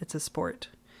said, it's a sport.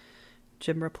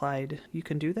 Jim replied, you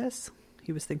can do this?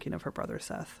 He was thinking of her brother,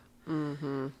 Seth.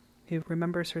 He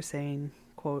remembers her saying,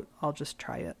 quote, I'll just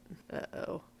try it.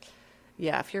 Uh-oh.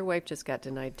 Yeah, if your wife just got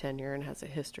denied tenure and has a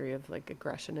history of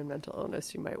aggression and mental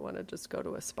illness, you might want to just go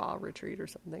to a spa retreat or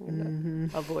something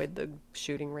and avoid the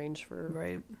shooting range for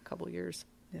a couple years.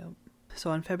 Yeah.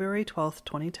 So on February 12th,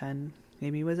 2010,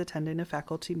 Amy was attending a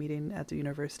faculty meeting at the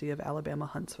University of Alabama,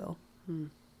 Huntsville.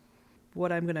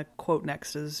 What I'm going to quote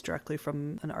next is directly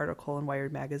from an article in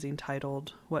Wired magazine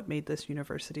titled, What Made This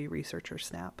University Researcher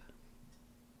Snap?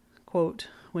 Quote,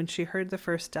 when she heard the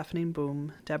first deafening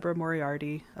boom, Deborah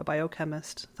Moriarty, a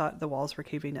biochemist, thought the walls were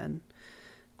caving in.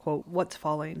 Quote, what's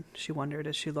falling? She wondered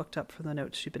as she looked up from the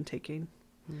notes she'd been taking.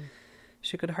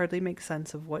 She could hardly make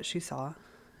sense of what she saw.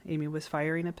 Amy was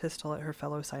firing a pistol at her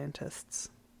fellow scientists.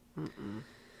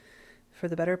 For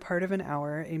the better part of an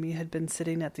hour, Amy had been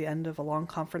sitting at the end of a long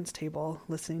conference table,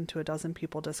 listening to a dozen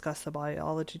people discuss the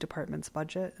biology department's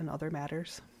budget and other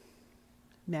matters.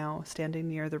 Now, standing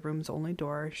near the room's only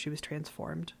door, she was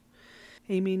transformed.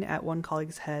 Aiming at one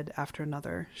colleague's head after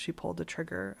another, she pulled the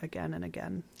trigger again and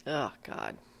again. Oh,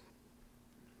 God.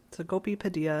 So Gopi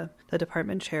Padilla, the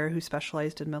department chair who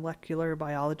specialized in molecular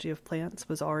biology of plants,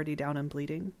 was already down and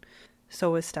bleeding.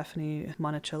 So was Stephanie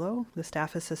Monachillo, the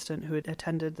staff assistant who had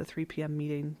attended the 3 p.m.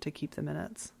 meeting to keep the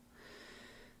minutes.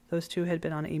 Those two had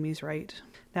been on Amy's right.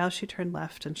 Now she turned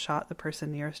left and shot the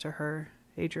person nearest to her,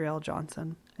 Adrielle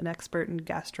Johnson, an expert in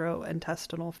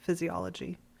gastrointestinal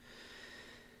physiology.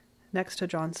 Next to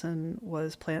Johnson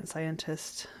was plant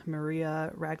scientist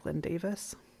Maria Ragland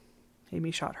Davis.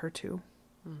 Amy shot her too.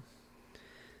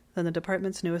 Then the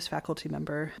department's newest faculty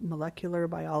member, molecular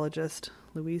biologist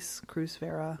Luis Cruz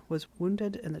Vera, was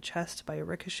wounded in the chest by a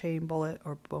ricocheting bullet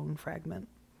or bone fragment.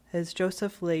 As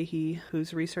Joseph Leahy,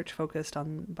 whose research focused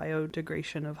on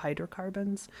biodegradation of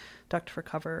hydrocarbons, ducked for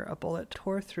cover, a bullet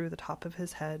tore through the top of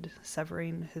his head,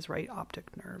 severing his right optic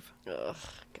nerve. Ugh,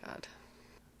 God.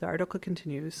 The article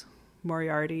continues.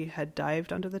 Moriarty had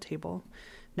dived under the table.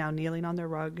 Now kneeling on the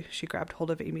rug, she grabbed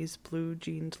hold of Amy's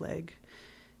blue-jeaned leg.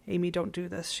 "Amy, don't do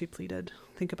this," she pleaded.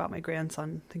 "Think about my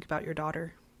grandson. Think about your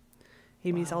daughter."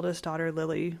 Amy's eldest daughter,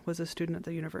 Lily, was a student at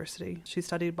the university. She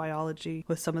studied biology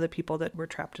with some of the people that were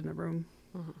trapped in the room.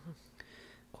 Mm-hmm.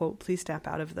 Quote, "Please snap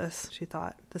out of this," she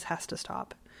thought. "This has to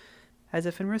stop." As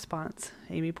if in response,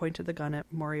 Amy pointed the gun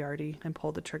at Moriarty and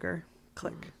pulled the trigger.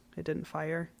 Click. It didn't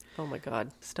fire. Oh my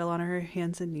God. Still on her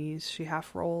hands and knees, she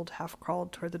half rolled, half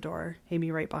crawled toward the door,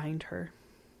 Amy right behind her.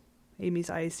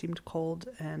 Amy's eyes seemed cold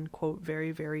and, quote,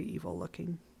 very, very evil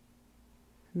looking.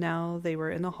 Now they were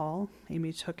in the hall.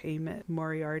 Amy took aim at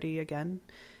Moriarty again,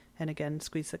 and again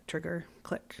squeezed the trigger.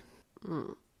 Click.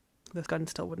 The gun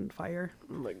still wouldn't fire.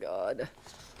 Oh my God.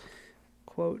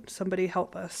 Quote, "Somebody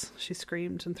help us," she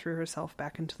screamed and threw herself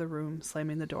back into the room,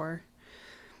 slamming the door.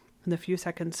 In the few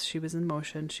seconds she was in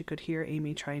motion, she could hear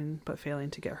Amy trying but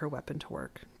failing to get her weapon to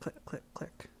work. Click, click,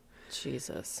 click.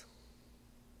 Jesus.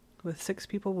 With 6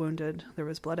 people wounded, there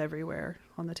was blood everywhere,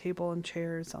 on the table and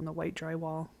chairs, on the white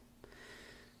drywall.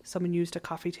 Someone used a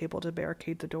coffee table to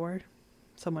barricade the door.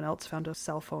 Someone else found a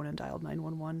cell phone and dialed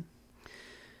 911.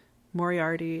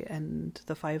 Moriarty and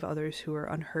the 5 others who were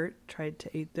unhurt tried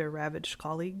to aid their ravaged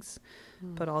colleagues,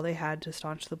 but all they had to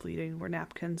staunch the bleeding were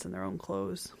napkins and their own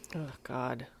clothes. Oh,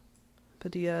 God.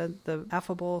 Padilla, the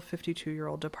affable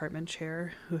 52-year-old department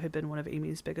chair, who had been one of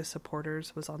Amy's biggest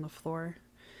supporters, was on the floor.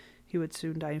 He would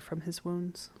soon die from his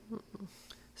wounds.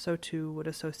 So too would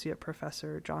Associate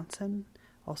Professor Johnson,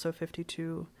 also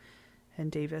 52,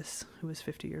 and Davis, who was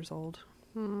 50 years old.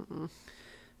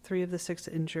 3 of the 6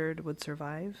 injured would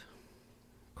survive.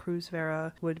 Cruz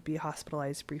Vera would be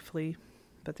hospitalized briefly,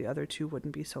 but the other 2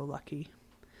 wouldn't be so lucky.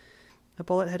 A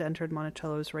bullet had entered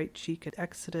Monticello's right cheek and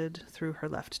exited through her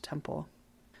left temple.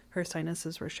 Her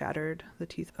sinuses were shattered. The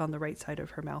teeth on the right side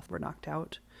of her mouth were knocked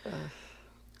out.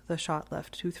 The shot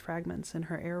left tooth fragments in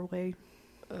her airway.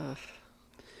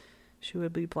 She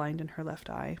would be blind in her left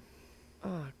eye.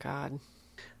 Oh, God.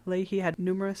 Leahy had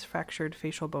numerous fractured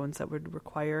facial bones that would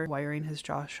require wiring his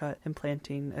jaw shut,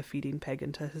 implanting a feeding peg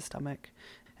into his stomach,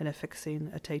 and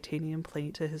affixing a titanium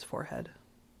plate to his forehead.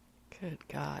 Good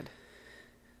God.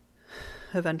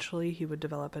 Eventually, he would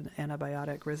develop an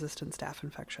antibiotic-resistant staph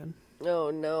infection.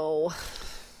 Oh, no.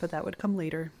 But that would come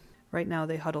later. Right now,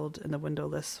 they huddled in the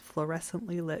windowless,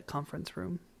 fluorescently lit conference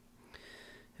room.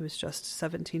 It was just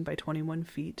 17 by 21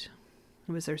 feet.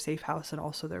 It was their safe house and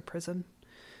also their prison.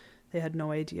 They had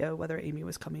no idea whether Amy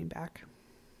was coming back.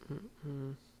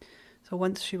 So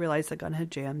once she realized the gun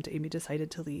had jammed, Amy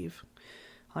decided to leave.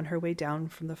 On her way down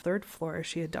from the 3rd floor,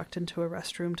 she had ducked into a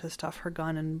restroom to stuff her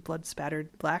gun and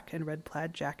blood-spattered black and red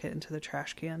plaid jacket into the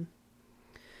trash can.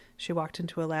 She walked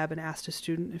into a lab and asked a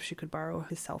student if she could borrow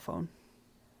his cell phone.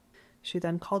 She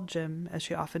then called Jim, as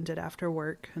she often did after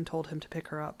work, and told him to pick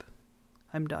her up.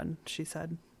 "I'm done," she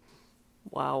said.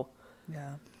 Wow.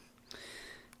 Yeah.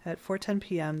 At 4:10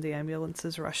 p.m., the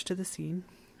ambulances rushed to the scene.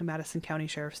 A Madison County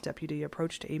Sheriff's deputy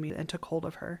approached Amy and took hold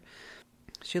of her.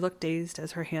 She looked dazed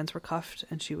as her hands were cuffed,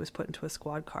 and she was put into a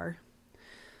squad car.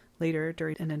 Later,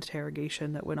 during an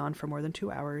interrogation that went on for more than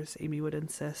 2 hours, Amy would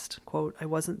insist, quote, "I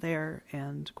wasn't there,"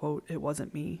 and, quote, "it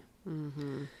wasn't me."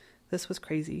 This was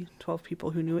crazy. 12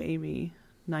 people who knew Amy,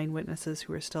 9 witnesses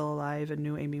who were still alive and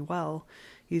knew Amy well,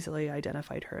 easily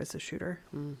identified her as the shooter.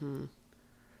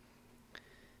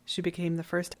 She became the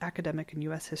first academic in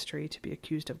U.S. history to be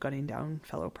accused of gunning down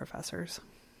fellow professors.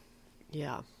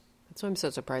 Yeah. That's why I'm so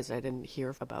surprised I didn't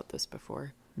hear about this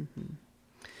before.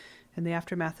 In the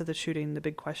aftermath of the shooting, the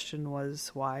big question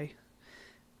was why.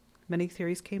 Many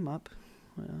theories came up.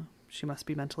 She must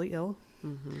be mentally ill,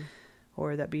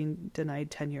 or that being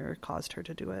denied tenure caused her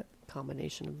to do it.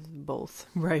 Combination of both.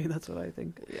 Right, that's what I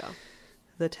think. Yeah.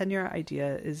 The tenure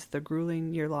idea is the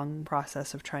grueling year-long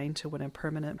process of trying to win a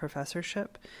permanent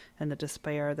professorship, and the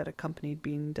despair that accompanied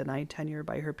being denied tenure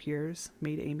by her peers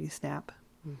made Amy snap.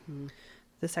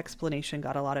 This explanation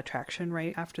got a lot of traction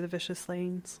right after the vicious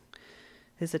slayings.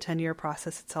 Is the tenure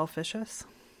process itself vicious?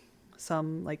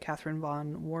 Some, like Catherine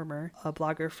Von Warmer, a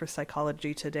blogger for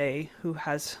Psychology Today, who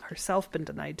has herself been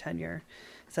denied tenure,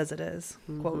 says it is.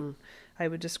 Quote, "I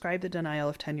would describe the denial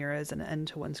of tenure as an end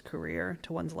to one's career,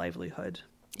 to one's livelihood."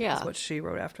 Yeah. That's what she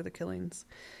wrote after the killings.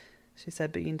 She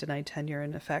said being denied tenure,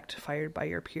 in effect, fired by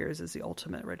your peers, is the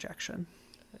ultimate rejection.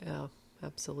 Yeah,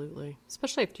 absolutely.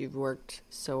 Especially if you've worked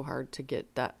so hard to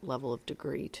get that level of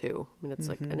degree, too. I mean, it's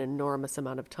like an enormous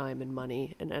amount of time and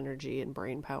money and energy and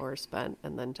brain power spent.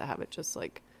 And then to have it just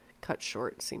like cut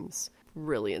short seems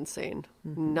really insane.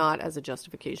 Not as a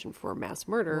justification for mass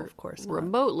murder, Well, of course not.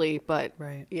 remotely, but,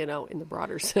 Right. you know, in the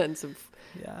broader sense of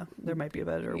Yeah, there might be a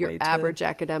better your way to... average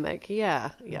academic.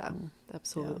 Yeah,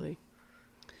 absolutely.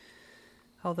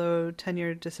 Although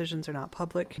tenure decisions are not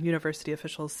public, university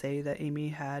officials say that Amy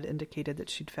had indicated that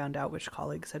she'd found out which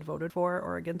colleagues had voted for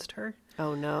or against her.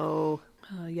 Oh, no.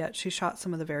 Yet she shot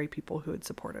some of the very people who had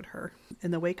supported her.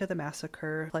 In the wake of the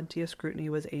massacre, plenty of scrutiny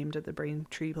was aimed at the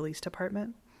Braintree Police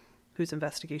Department, whose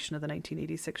investigation of the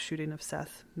 1986 shooting of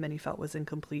Seth many felt was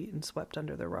incomplete and swept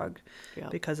under the rug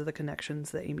because of the connections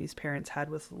that Amy's parents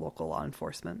had with local law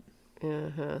enforcement.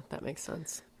 That makes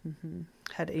sense.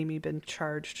 Had Amy been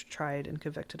charged, tried, and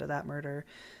convicted of that murder,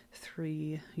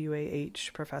 3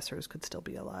 UAH professors could still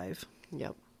be alive.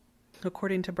 Yep.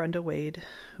 According to Brenda Wade,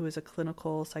 who is a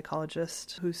clinical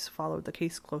psychologist who's followed the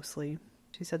case closely,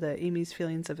 she said that Amy's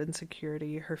feelings of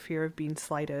insecurity, her fear of being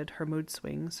slighted, her mood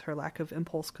swings, her lack of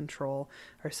impulse control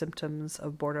are symptoms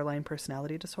of borderline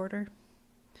personality disorder.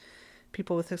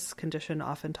 People with this condition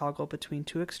often toggle between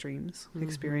two extremes,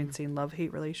 experiencing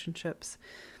love-hate relationships,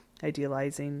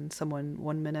 idealizing someone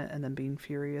one minute and then being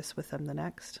furious with them the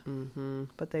next.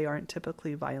 But they aren't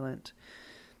typically violent.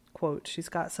 Quote, she's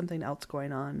got something else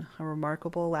going on, a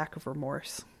remarkable lack of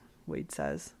remorse, Wade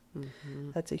says.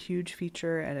 That's a huge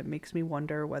feature, and it makes me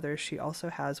wonder whether she also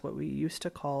has what we used to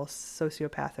call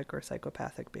sociopathic or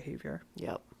psychopathic behavior.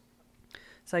 Yep.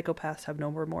 Psychopaths have no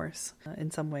remorse. In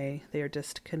some way, they are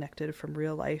disconnected from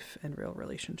real life and real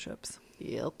relationships.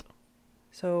 Yep.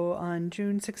 So on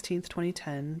June 16th,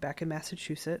 2010, back in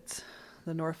Massachusetts,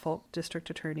 the Norfolk District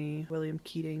Attorney William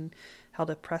Keating held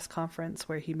a press conference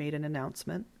where he made an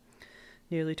announcement.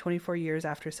 Nearly 24 years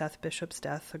after Seth Bishop's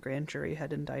death, a grand jury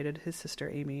had indicted his sister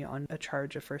Amy on a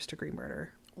charge of first-degree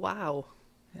murder. Wow.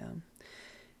 Yeah.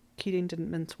 Keating didn't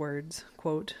mince words.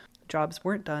 Quote, jobs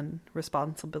weren't done,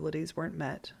 responsibilities weren't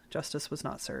met, justice was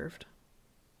not served.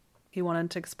 He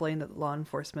wanted to explain that law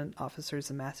enforcement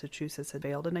officers in Massachusetts had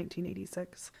failed in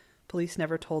 1986. Police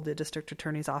never told the district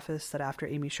attorney's office that after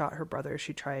Amy shot her brother,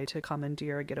 she tried to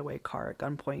commandeer a getaway car at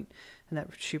gunpoint, and that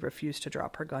she refused to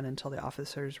drop her gun until the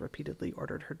officers repeatedly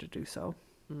ordered her to do so.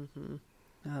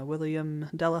 William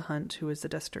Delahunt, who was the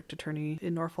district attorney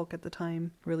in Norfolk at the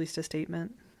time, released a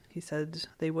statement. He said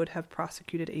they would have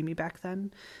prosecuted Amy back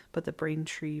then, but the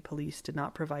Braintree police did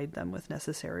not provide them with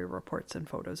necessary reports and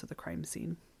photos of the crime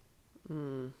scene.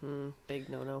 Big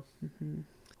no-no.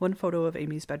 One photo of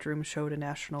Amy's bedroom showed a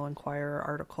National Enquirer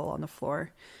article on the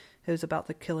floor. It was about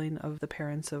the killing of the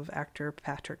parents of actor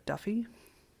Patrick Duffy,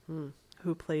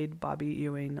 who played Bobby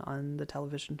Ewing on the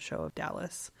television show of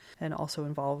Dallas, and also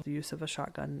involved the use of a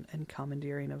shotgun and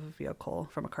commandeering of a vehicle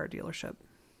from a car dealership.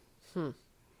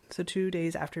 So 2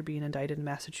 days after being indicted in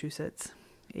Massachusetts,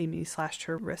 Amy slashed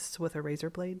her wrists with a razor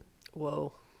blade.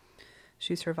 Whoa.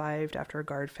 She survived after a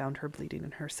guard found her bleeding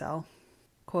in her cell.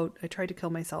 Quote, I tried to kill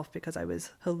myself because I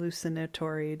was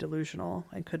hallucinatory delusional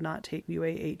and could not take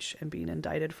UAH and being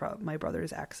indicted for my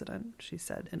brother's accident, she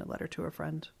said in a letter to a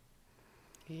friend.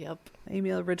 Yep. Amy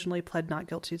originally pled not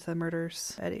guilty to the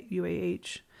murders at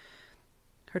UAH.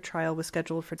 Her trial was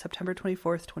scheduled for September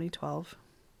 24th, 2012.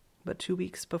 But 2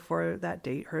 weeks before that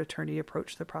date, her attorney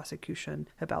approached the prosecution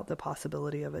about the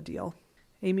possibility of a deal.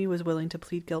 Amy was willing to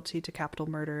plead guilty to capital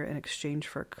murder in exchange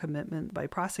for a commitment by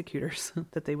prosecutors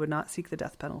that they would not seek the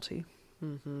death penalty.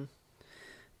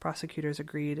 Prosecutors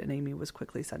agreed, and Amy was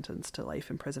quickly sentenced to life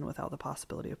in prison without the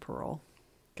possibility of parole.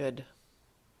 Good.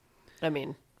 I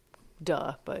mean,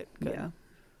 duh, but good. Yeah.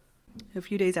 A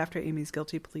few days after Amy's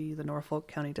guilty plea, the Norfolk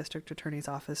County District Attorney's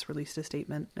Office released a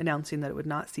statement announcing that it would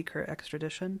not seek her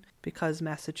extradition because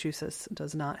Massachusetts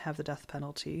does not have the death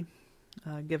penalty.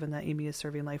 Given that Amy is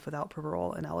serving life without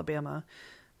parole in Alabama,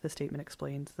 the statement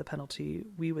explains the penalty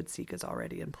we would seek is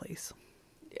already in place.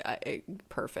 Yeah,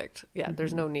 perfect. Yeah,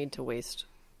 there's no need to waste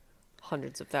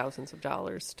hundreds of thousands of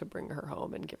dollars to bring her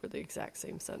home and give her the exact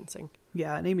same sentencing.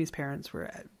 Yeah, and Amy's parents were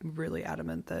really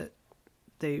adamant that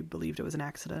they believed it was an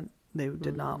accident. They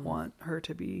did not want her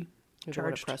to be charged. They didn't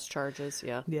want to press charges,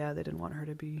 yeah. Yeah, they didn't want her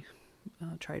to be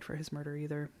tried for his murder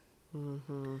either.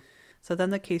 So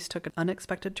then the case took an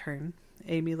unexpected turn.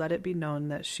 Amy let it be known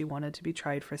that she wanted to be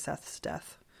tried for Seth's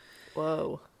death.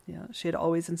 Whoa. Yeah, she had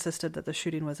always insisted that the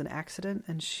shooting was an accident,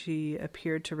 and she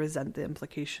appeared to resent the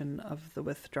implication of the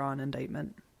withdrawn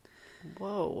indictment.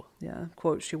 Whoa. Yeah,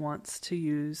 quote, she wants to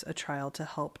use a trial to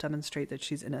help demonstrate that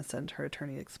she's innocent, her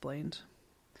attorney explained.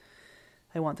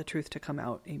 I want the truth to come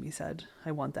out, Amy said.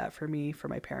 I want that for me, for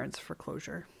my parents, for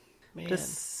closure. Man.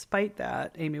 Despite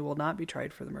that, Amy will not be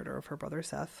tried for the murder of her brother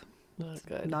Seth. Not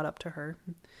good. Not up to her.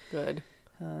 Good.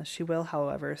 She will,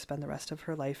 however, spend the rest of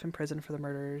her life in prison for the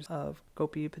murders of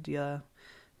Gopi Padilla,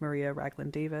 Maria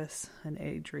Ragland Davis, and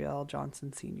Adriel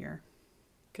Johnson Sr.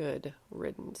 Good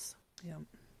riddance. Yeah.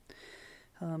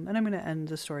 And I'm going to end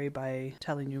the story by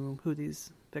telling you who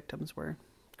these victims were.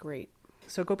 Great.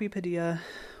 So Gopi Padilla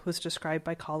was described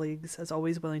by colleagues as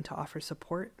always willing to offer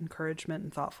support, encouragement,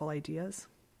 and thoughtful ideas.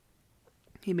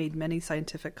 He made many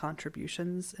scientific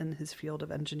contributions in his field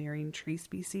of engineering tree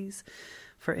species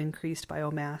for increased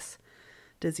biomass,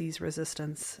 disease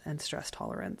resistance, and stress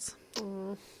tolerance.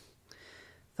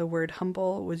 The word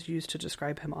humble was used to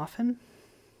describe him often.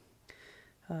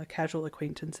 Casual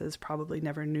acquaintances probably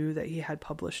never knew that he had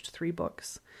published 3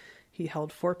 books. He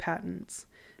held 4 patents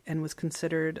and was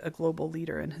considered a global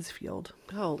leader in his field.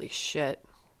 Holy shit.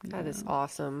 That is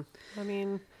awesome. I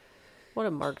mean, what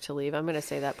a mark to leave. I'm going to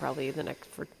say that probably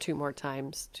for 2 more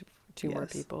times to 2 more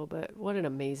people, but what an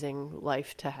amazing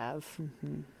life to have.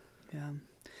 Mm-hmm.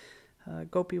 Yeah.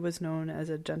 Gopi was known as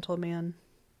a gentleman.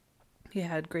 He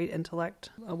had great intellect,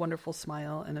 a wonderful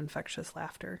smile, and infectious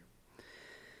laughter.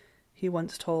 He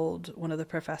once told one of the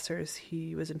professors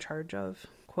he was in charge of,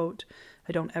 quote,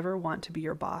 "I don't ever want to be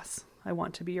your boss. I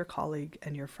want to be your colleague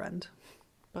and your friend."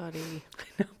 Buddy.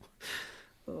 I know.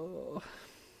 Oh.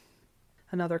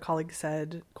 Another colleague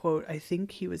said, quote, "I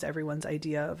think he was everyone's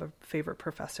idea of a favorite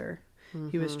professor. Mm-hmm.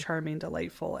 He was charming,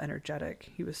 delightful, energetic.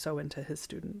 He was so into his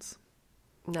students."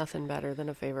 Nothing better than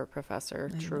a favorite professor.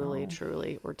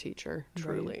 Truly, or teacher.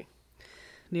 Truly. Right.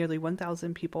 Nearly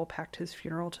 1,000 people packed his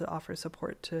funeral to offer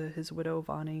support to his widow,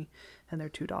 Vani, and their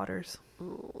 2 daughters.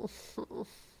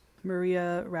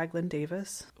 Maria Ragland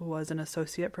Davis was an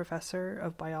associate professor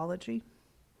of biology.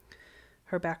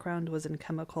 Her background was in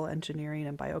chemical engineering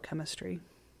and biochemistry.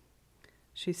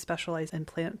 She specialized in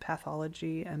plant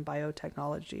pathology and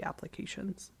biotechnology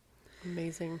applications.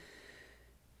 Amazing.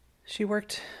 She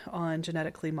worked on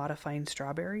genetically modifying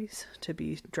strawberries to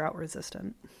be drought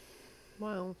resistant.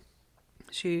 Wow.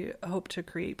 She hoped to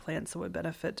create plants that would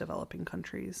benefit developing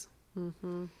countries.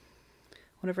 Mm-hmm.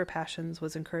 One of her passions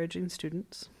was encouraging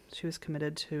students. She was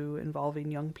committed to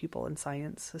involving young people in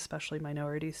science, especially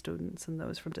minority students and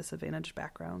those from disadvantaged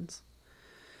backgrounds.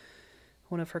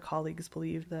 One of her colleagues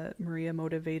believed that Maria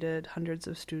motivated hundreds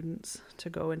of students to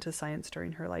go into science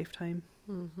during her lifetime.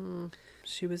 Mm-hmm.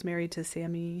 She was married to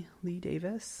Sammy Lee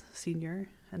Davis, Sr.,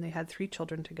 and they had 3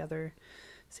 children together,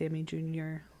 Sammy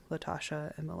Jr.,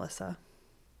 Latasha, and Melissa.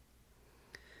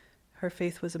 Her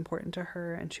faith was important to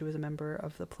her, and she was a member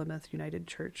of the Plymouth United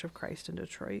Church of Christ in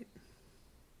Detroit.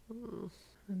 And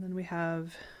then we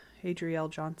have Adriel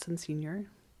Johnson Sr.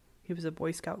 He was a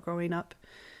Boy Scout growing up,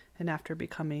 and after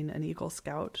becoming an Eagle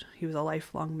Scout, he was a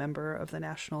lifelong member of the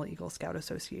National Eagle Scout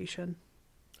Association.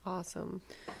 Awesome.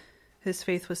 His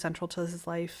faith was central to his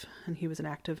life, and he was an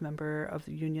active member of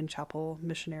the Union Chapel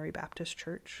Missionary Baptist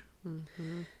Church.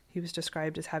 Mm-hmm. He was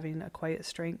described as having a quiet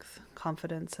strength,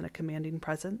 confidence, and a commanding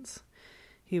presence.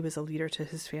 He was a leader to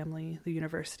his family, the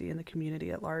university, and the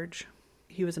community at large.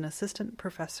 He was an assistant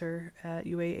professor at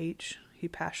UAH. He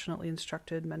passionately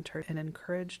instructed, mentored, and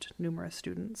encouraged numerous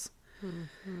students.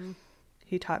 Mm-hmm.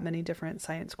 He taught many different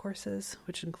science courses,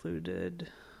 which included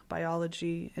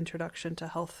biology, introduction to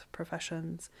health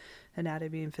professions,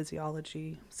 anatomy and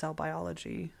physiology, cell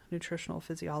biology, nutritional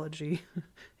physiology,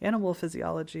 animal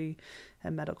physiology,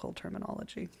 and medical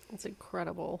terminology. That's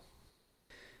incredible.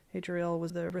 Adriel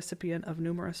was the recipient of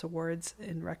numerous awards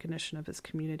in recognition of his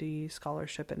community,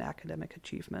 scholarship, and academic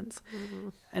achievements. Mm-hmm.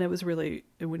 And it was really,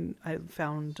 when I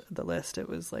found the list, it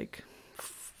was like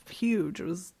huge. It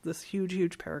was this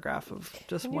huge paragraph of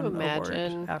just one award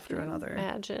after another.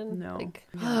 Imagine? No. Like,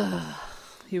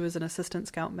 he was an assistant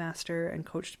scoutmaster and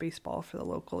coached baseball for the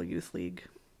local youth league.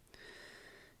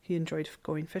 He enjoyed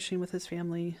going fishing with his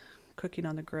family, cooking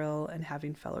on the grill, and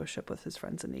having fellowship with his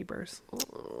friends and neighbors.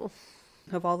 Oh.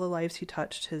 Of all the lives he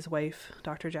touched, his wife,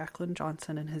 Dr. Jacqueline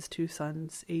Johnson, and his 2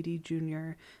 sons, A.D.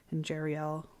 Jr. and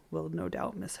Jeriel, will no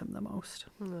doubt miss him the most.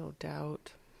 No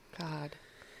doubt. God.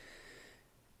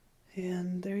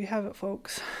 And there you have it,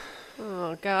 folks.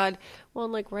 Oh, God. Well,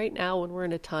 and like right now, when we're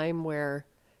in a time where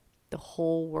the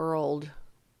whole world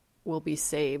will be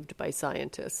saved by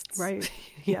scientists. Right.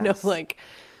 You know, like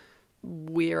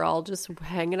we're all just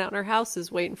hanging out in our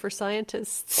houses waiting for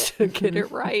scientists to get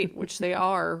it right, which they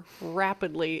are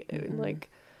rapidly. Like,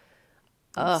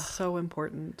 it's so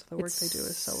important. The work they do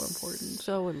is so important.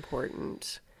 So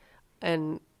important.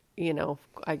 And, you know,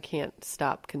 I can't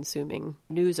stop consuming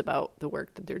news about the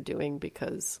work that they're doing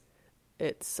because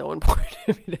it's so important.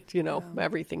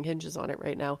 Everything hinges on it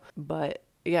right now. But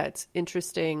yeah, it's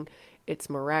interesting. It's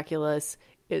miraculous.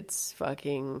 It's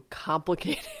fucking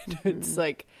complicated. It's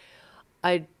like,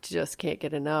 I just can't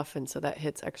get enough. And so that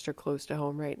hits extra close to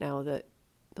home right now, that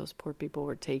those poor people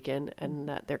were taken and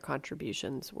that their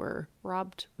contributions were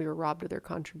robbed. We were robbed of their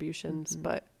contributions.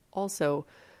 But also,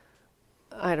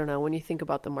 I don't know, when you think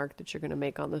about the mark that you're going to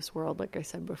make on this world, like I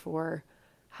said before,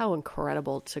 how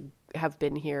incredible to have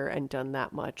been here and done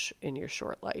that much in your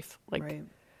short life. Like, Right.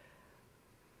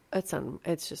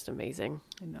 It's just amazing.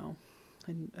 I know.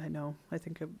 I know. I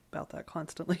think about that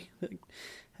constantly.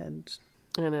 And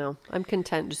I know. I'm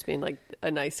content just being like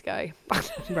a nice guy.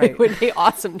 Right. It would be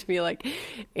awesome to be like,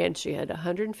 and she had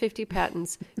 150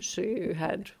 patents. She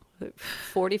had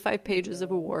 45 pages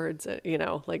of awards.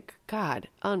 Like, God,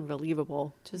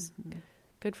 unbelievable. Just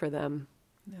good for them.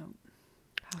 yeah.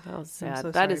 How sad. I'm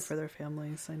so That sorry is for their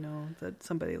families. I know that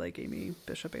somebody like Amy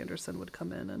Bishop Anderson would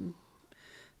come in and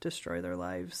destroy their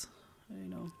lives.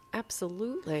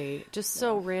 absolutely just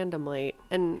so randomly.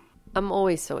 And I'm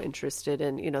always so interested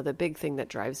in, the big thing that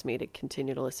drives me to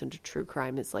continue to listen to true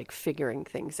crime is like figuring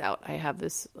things out. I have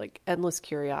this like endless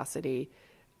curiosity.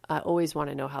 I always want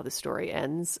to know how the story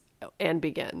ends and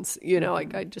begins.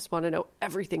 I just want to know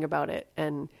everything about it.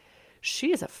 And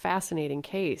she is a fascinating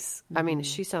case. I mean,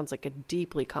 she sounds like a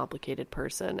deeply complicated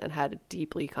person and had a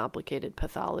deeply complicated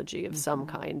pathology of some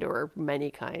kind or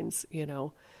many kinds.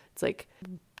 It's like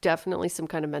definitely some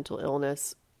kind of mental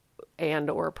illness and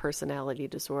or personality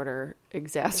disorder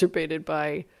exacerbated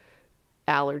by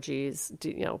allergies,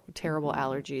 terrible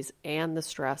allergies, and the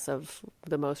stress of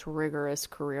the most rigorous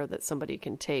career that somebody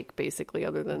can take, basically,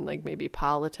 other than like maybe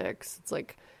politics. It's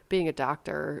like being a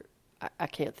doctor. I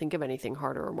can't think of anything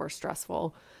harder or more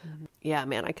stressful. Yeah,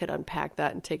 man, I could unpack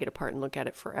that and take it apart and look at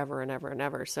it forever and ever and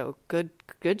ever. So good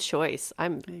choice.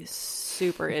 I'm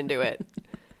super into it.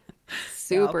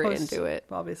 Super into it.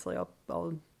 Obviously,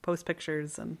 I'll post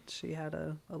pictures, and she had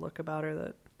a look about her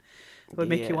that would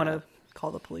make you want to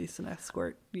call the police and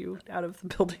escort you out of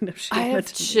the building if she I have wanted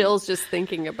to. chills just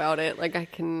thinking about it. Like I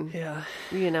can, Yeah.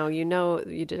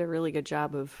 you did a really good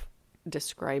job of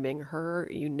describing her.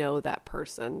 That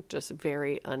person just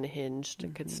very unhinged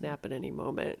and could snap at any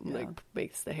moment and like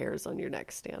makes the hairs on your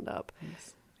neck stand up.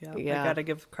 Yeah. I got to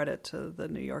give credit to the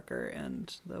New Yorker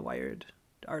and the Wired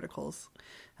articles.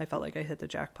 I felt like I hit the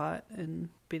jackpot in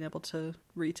being able to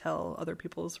retell other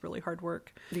people's really hard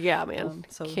work. Yeah, man.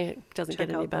 So doesn't check get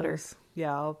any out better. those.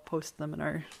 Yeah, I'll post them in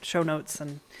our show notes.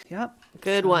 And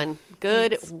Good one.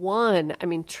 Good one. I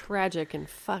mean, tragic and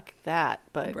fuck that,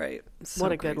 but right. So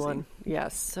what a good crazy. one. Yeah,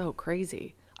 so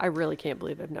crazy. I really can't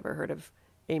believe I've never heard of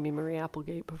Amy Marie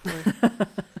Applegate before.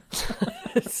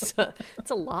 It's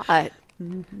a lot.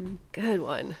 Good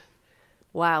one.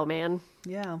 Wow, man.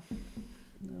 Yeah.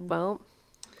 Well,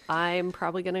 I'm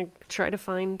probably going to try to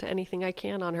find anything I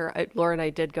can on her. Laura and I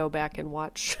did go back and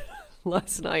watch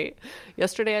last night.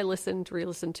 Yesterday, I re-listened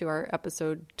to our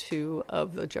episode 2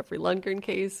 of the Jeffrey Lundgren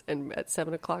case. And at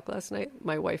 7 o'clock last night,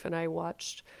 my wife and I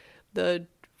watched the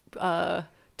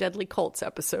Deadly Cults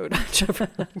episode of Jeffrey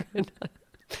Lundgren.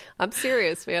 I'm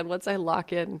serious, man. Once I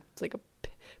lock in, it's like a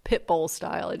pit bull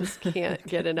style. I just can't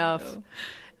get enough.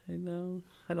 I know.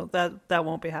 I don't. That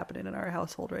won't be happening in our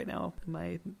household right now.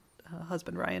 My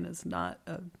husband Ryan is not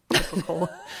a typical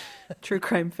true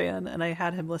crime fan, and I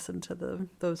had him listen to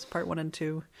those part 1 and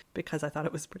 2 because I thought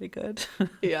it was pretty good.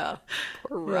 Yeah,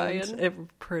 poor Ryan.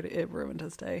 It ruined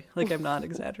his day. Like, I'm not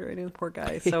exaggerating. Poor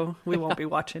guy. So we won't be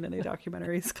watching any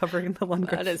documentaries covering the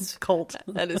Lundgren cult.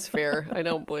 That is fair. I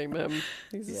don't blame him.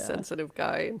 He's a sensitive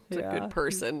guy. He's a good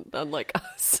person, unlike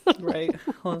us. Right.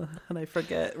 And I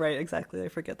forget. Right. Exactly. I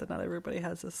forget that not everybody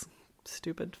has this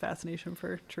stupid fascination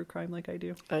for true crime like I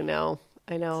do. I know.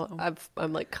 So.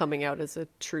 I'm like coming out as a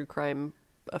true crime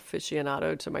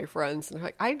aficionado to my friends, and they're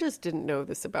like, I just didn't know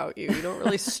this about you. You don't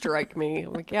really strike me.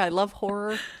 I'm like, yeah, I love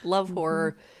horror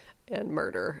and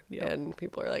murder. Yep. And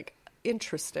people are like,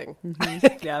 interesting.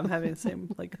 Mm-hmm. Yeah, I'm having the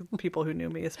same, like, people who knew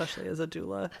me, especially as a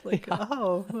doula, like,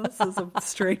 oh, this is a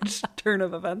strange turn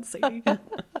of events.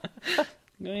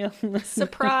 Yeah.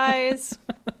 Surprise.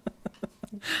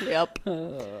 Yep.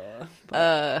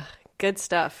 Good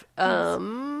stuff.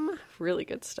 Really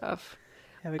good stuff.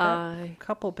 Yeah, we got a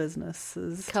couple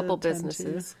businesses.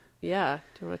 Yeah. Do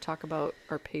you want to talk about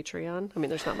our Patreon? I mean,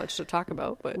 there's not much to talk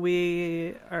about, but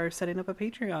we are setting up a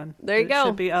Patreon. There you go. It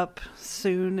should be up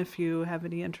soon if you have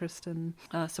any interest in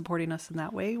supporting us in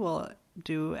that way. We'll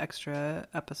do extra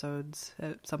episodes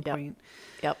at some point.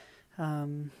 Yep.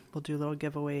 We'll do little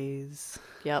giveaways.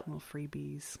 Yep. Little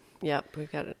freebies. Yep.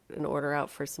 We've got an order out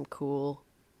for some cool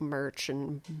merch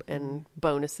and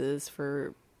bonuses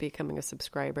for becoming a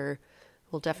subscriber.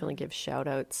 We'll definitely give shout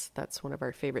outs. That's one of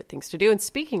our favorite things to do. And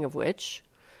speaking of which,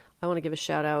 I want to give a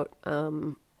shout out.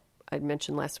 I'd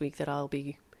mentioned last week that I'll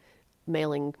be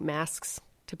mailing masks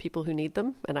to people who need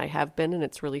them, and I have been, and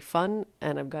it's really fun,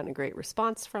 and I've gotten a great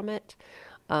response from it.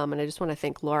 And I just want to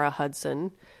thank Laura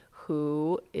Hudson,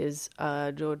 who is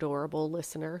an adorable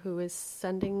listener who is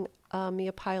sending me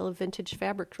a pile of vintage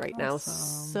fabric right now.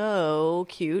 So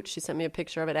cute. She sent me a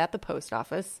picture of it at the post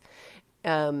office.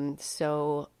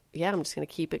 So yeah, I'm just going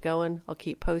to keep it going. I'll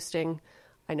keep posting.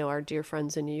 I know our dear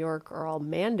friends in New York are all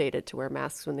mandated to wear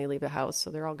masks when they leave the house, so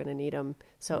they're all going to need them.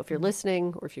 So if you're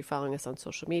listening or if you're following us on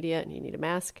social media and you need a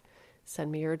mask,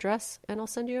 send me your address and I'll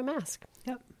send you a mask.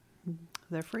 Yep.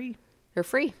 They're free. They're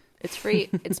free. It's free.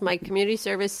 It's my community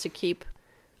service to keep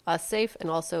us safe and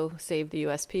also save the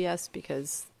USPS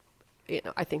because,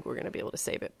 I think we're going to be able to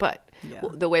save it. But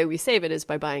the way we save it is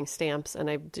by buying stamps. And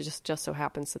it just so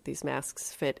happens that these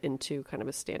masks fit into kind of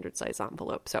a standard size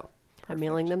envelope. So I'm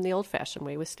mailing them the old-fashioned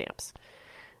way with stamps.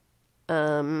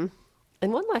 And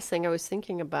one last thing I was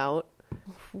thinking about,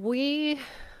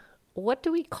 what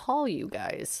do we call you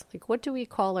guys? Like, what do we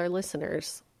call our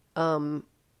listeners?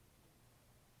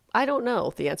 I don't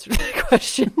know the answer to that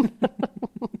question.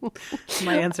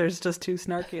 My answer is just too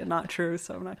snarky and not true,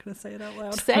 so I'm not going to say it out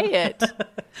loud. Say it.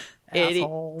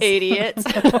 Assholes. Idiots.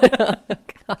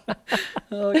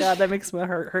 Oh, God, that makes my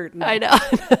heart hurt now. I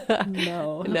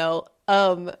know.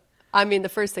 No. I mean, the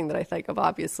first thing that I think of,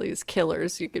 obviously, is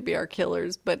killers. You could be our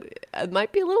killers, but it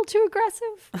might be a little too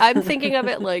aggressive. I'm thinking of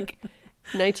it like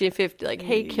 1950, like,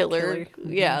 hey, killer.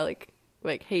 Yeah, like,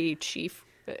 hey, chief.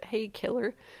 Hey,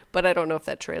 killer. But I don't know if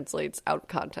that translates out of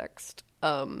context.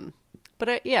 But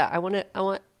I want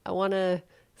to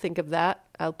think of that.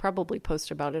 I'll probably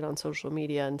post about it on social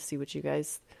media and see what you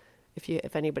guys,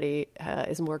 if anybody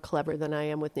is more clever than I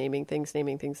am with naming things.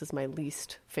 Naming things is my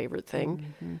least favorite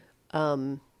thing.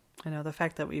 Mm-hmm. I know the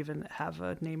fact that we even have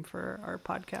a name for our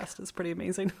podcast is pretty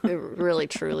amazing. It really,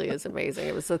 truly is amazing.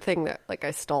 It was the thing that I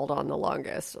stalled on the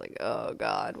longest. Like, oh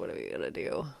God, what are we going to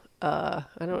do? And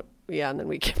then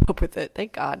we came up with it.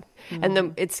 Thank God. Mm-hmm. And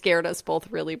then it scared us both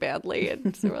really badly.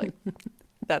 And so we're like,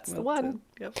 that's the one.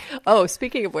 Yep. Oh,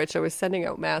 speaking of which, I was sending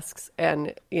out masks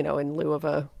and, in lieu of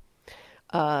a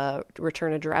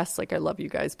return address, like, I love you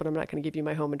guys, but I'm not going to give you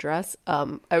my home address.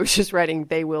 I was just writing,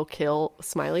 "They will kill,"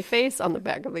 smiley face on the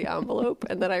back of the envelope.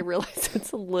 And then I realized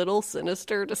it's a little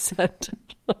sinister to send.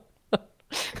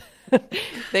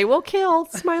 "They will kill,"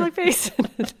 smiley face.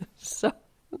 So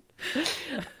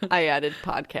I added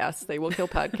podcast. "They will kill,"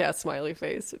 podcast, smiley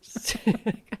face.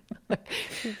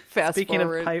 Fast Speaking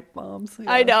forward. of pipe bombs.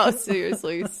 Yeah. I know,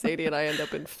 seriously. Sadie and I end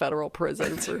up in federal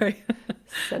prison for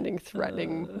sending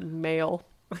threatening mail.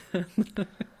 The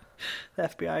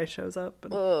FBI shows up.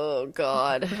 And... Oh,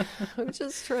 God. I'm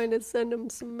just trying to send him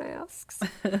some masks.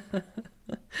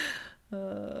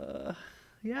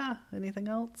 Yeah. Anything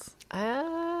else?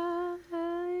 I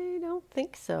don't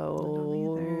think so. I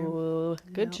don't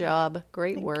either. Good job.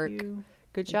 Great Thank work. you.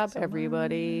 Good job, so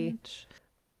everybody. Much.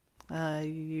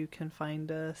 You can find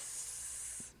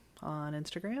us on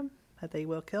Instagram at They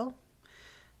Will Kill,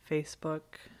 Facebook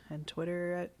and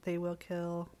Twitter at They Will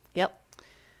Kill. Yep.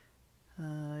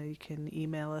 You can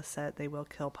email us at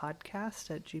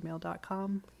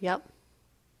theywillkillpodcast@gmail.com. Yep.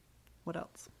 What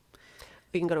else?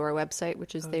 You can go to our website,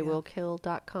 which is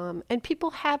theywillkill.com. And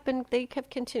people have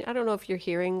continued. I don't know if you're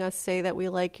hearing us say that we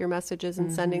like your messages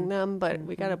and sending them, but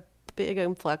we got a big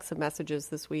influx of messages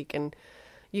this week. And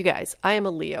you guys, I am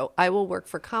a Leo. I will work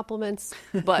for compliments,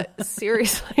 but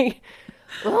seriously,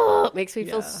 it makes me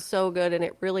feel so good. And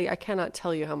it really, I cannot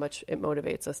tell you how much it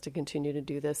motivates us to continue to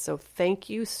do this. So thank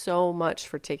you so much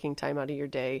for taking time out of your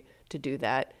day to do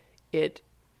that. It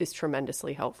is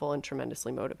tremendously helpful and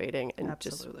tremendously motivating and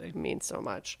Absolutely. Just means so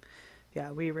much.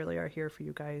 Yeah, we really are here for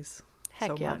you guys.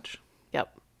 Heck so yeah. much.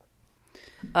 Yep.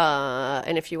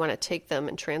 And if you want to take them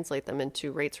and translate them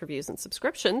into rates, reviews, and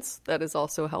subscriptions, that is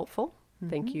also helpful.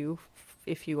 Thank you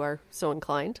if you are so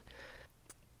inclined.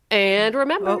 And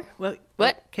remember... What?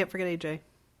 Can't forget AJ.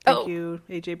 Thank you,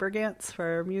 AJ Bergantz, for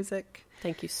our music.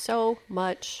 Thank you so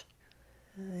much.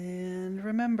 And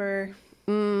remember...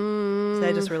 So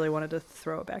I just really wanted to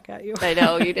throw it back at you. I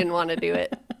know, you didn't want to do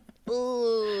it.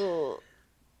 Ooh.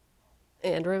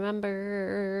 And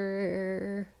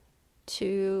remember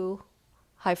to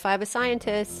high-five a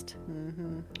scientist.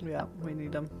 Mm-hmm. Yeah, we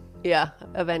need them. Yeah,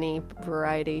 of any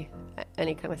variety,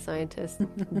 any kind of scientist.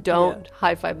 Don't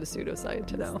high-five the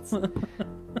pseudoscientists. No.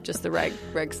 Just the reg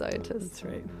scientists. That's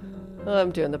right. Oh,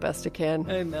 I'm doing the best I can.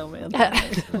 I know, man.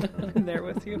 I'm there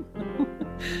with you.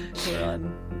 We're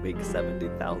on week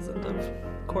 70,000 of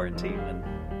quarantine, and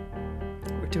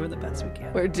we're doing the best we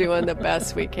can. We're doing the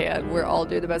best we can. We're all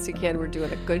doing the best we can. We're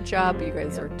doing a good job. You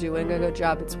guys are doing a good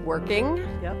job. It's working.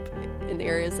 Yep. In the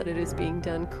areas that it is being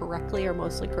done correctly or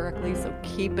mostly correctly. So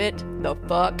keep it the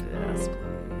fuck Yes,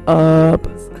 up.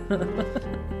 please.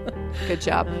 Good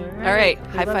job. All All right.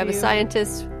 We High love five a you.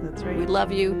 scientist. That's right. We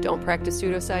love you. Don't practice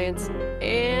pseudoscience.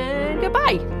 And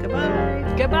goodbye.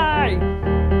 Goodbye.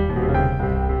 Goodbye.